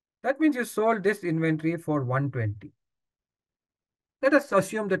 that means you sold this inventory for 120. Let us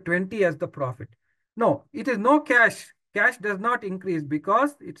assume the 20 as the profit. No, it is no cash. Cash does not increase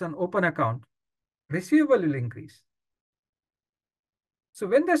because it's an open account. Receivable will increase. So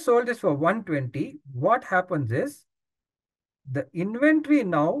when they sold this for 120, what happens is the inventory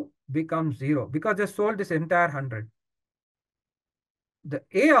now becomes 0 because they sold this entire 100. The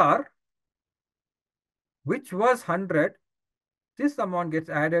AR, which was 100, this amount gets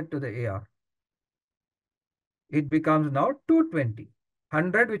added to the AR. It becomes now 220.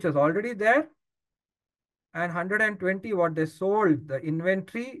 100, which was already there, and 120 what they sold the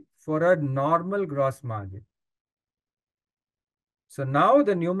inventory for a normal gross margin. So now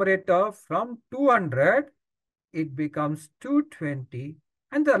the numerator from 200, it becomes 220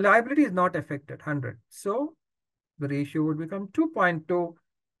 and the liability is not affected, 100. So the ratio would become 2.2.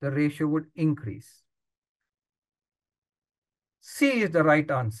 The ratio would increase. C is the right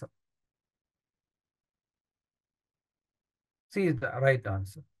answer. C is the right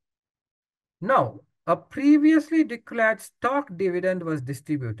answer. Now, a previously declared stock dividend was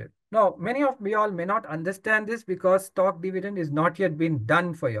distributed. Now, many of you all may not understand this because stock dividend is not yet been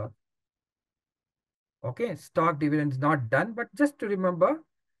done for you all. Okay, stock dividend is not done, but just to remember,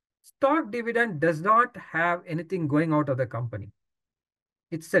 stock dividend does not have anything going out of the company.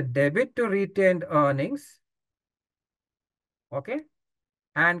 It's a debit to retained earnings, okay,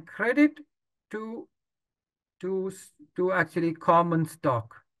 and credit to, to actually common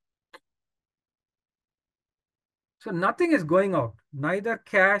stock. So nothing is going out, neither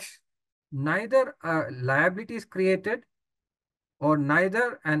cash, neither a liability is created, or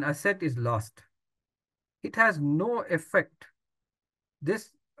neither an asset is lost. It has no effect.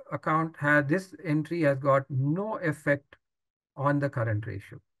 This this entry has got no effect on the current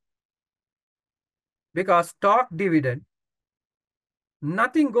ratio. Because stock dividend,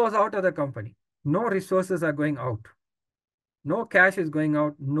 nothing goes out of the company. No resources are going out. No cash is going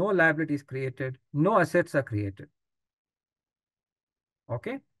out. No liability is created. No assets are created.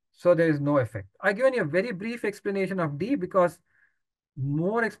 Okay. So there is no effect. I've given you a very brief explanation of D because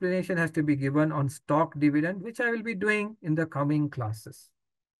more explanation has to be given on stock dividend, which I will be doing in the coming classes.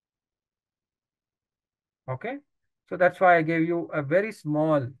 Okay. So that's why I gave you a very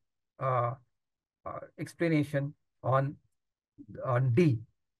small uh, explanation on D.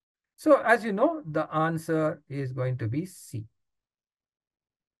 So as you know, the answer is going to be C.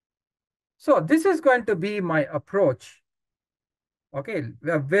 So this is going to be my approach. Okay,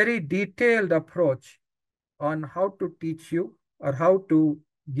 a very detailed approach on how to teach you or how to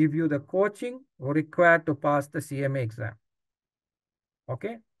give you the coaching required to pass the CMA exam.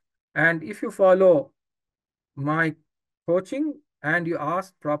 Okay, and if you follow my coaching and you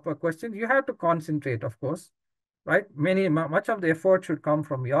ask proper questions, you have to concentrate, of course, right? Much of the effort should come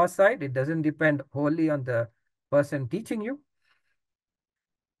from your side. It doesn't depend wholly on the person teaching you.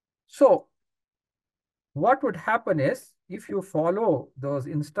 So what would happen is if you follow those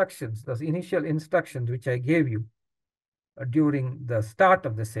instructions, those initial instructions which I gave you during the start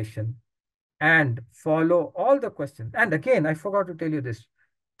of the session, and follow all the questions. And again, I forgot to tell you this,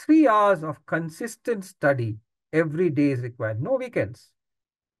 3 hours of consistent study every day is required, no weekends.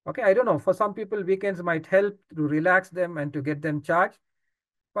 Okay, I don't know, for some people, weekends might help to relax them and to get them charged.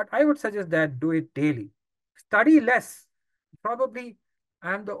 but I would suggest that do it daily. Study less. Probably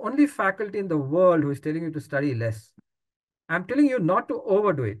I'm the only faculty in the world who is telling you to study less. I'm telling you not to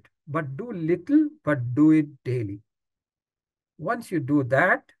overdo it, but do little, but do it daily. Once you do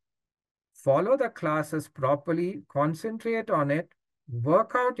that, follow the classes properly, concentrate on it,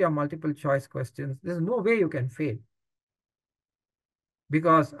 work out your multiple choice questions. There's no way you can fail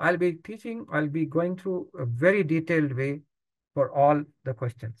because I'll be going through a very detailed way for all the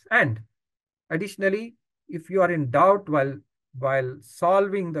questions. And additionally, if you are in doubt while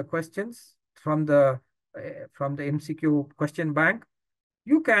solving the questions from the MCQ question bank,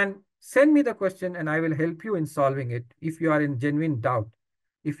 you can send me the question and I will help you in solving it if you are in genuine doubt.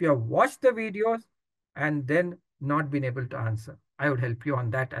 If you have watched the videos and then not been able to answer, I would help you on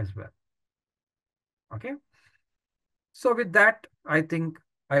that as well. Okay. So with that, I think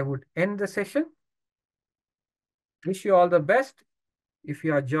I would end the session. Wish you all the best if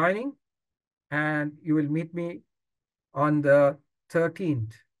you are joining, and you will meet me on the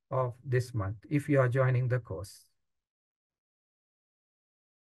 13th of this month if you are joining the course.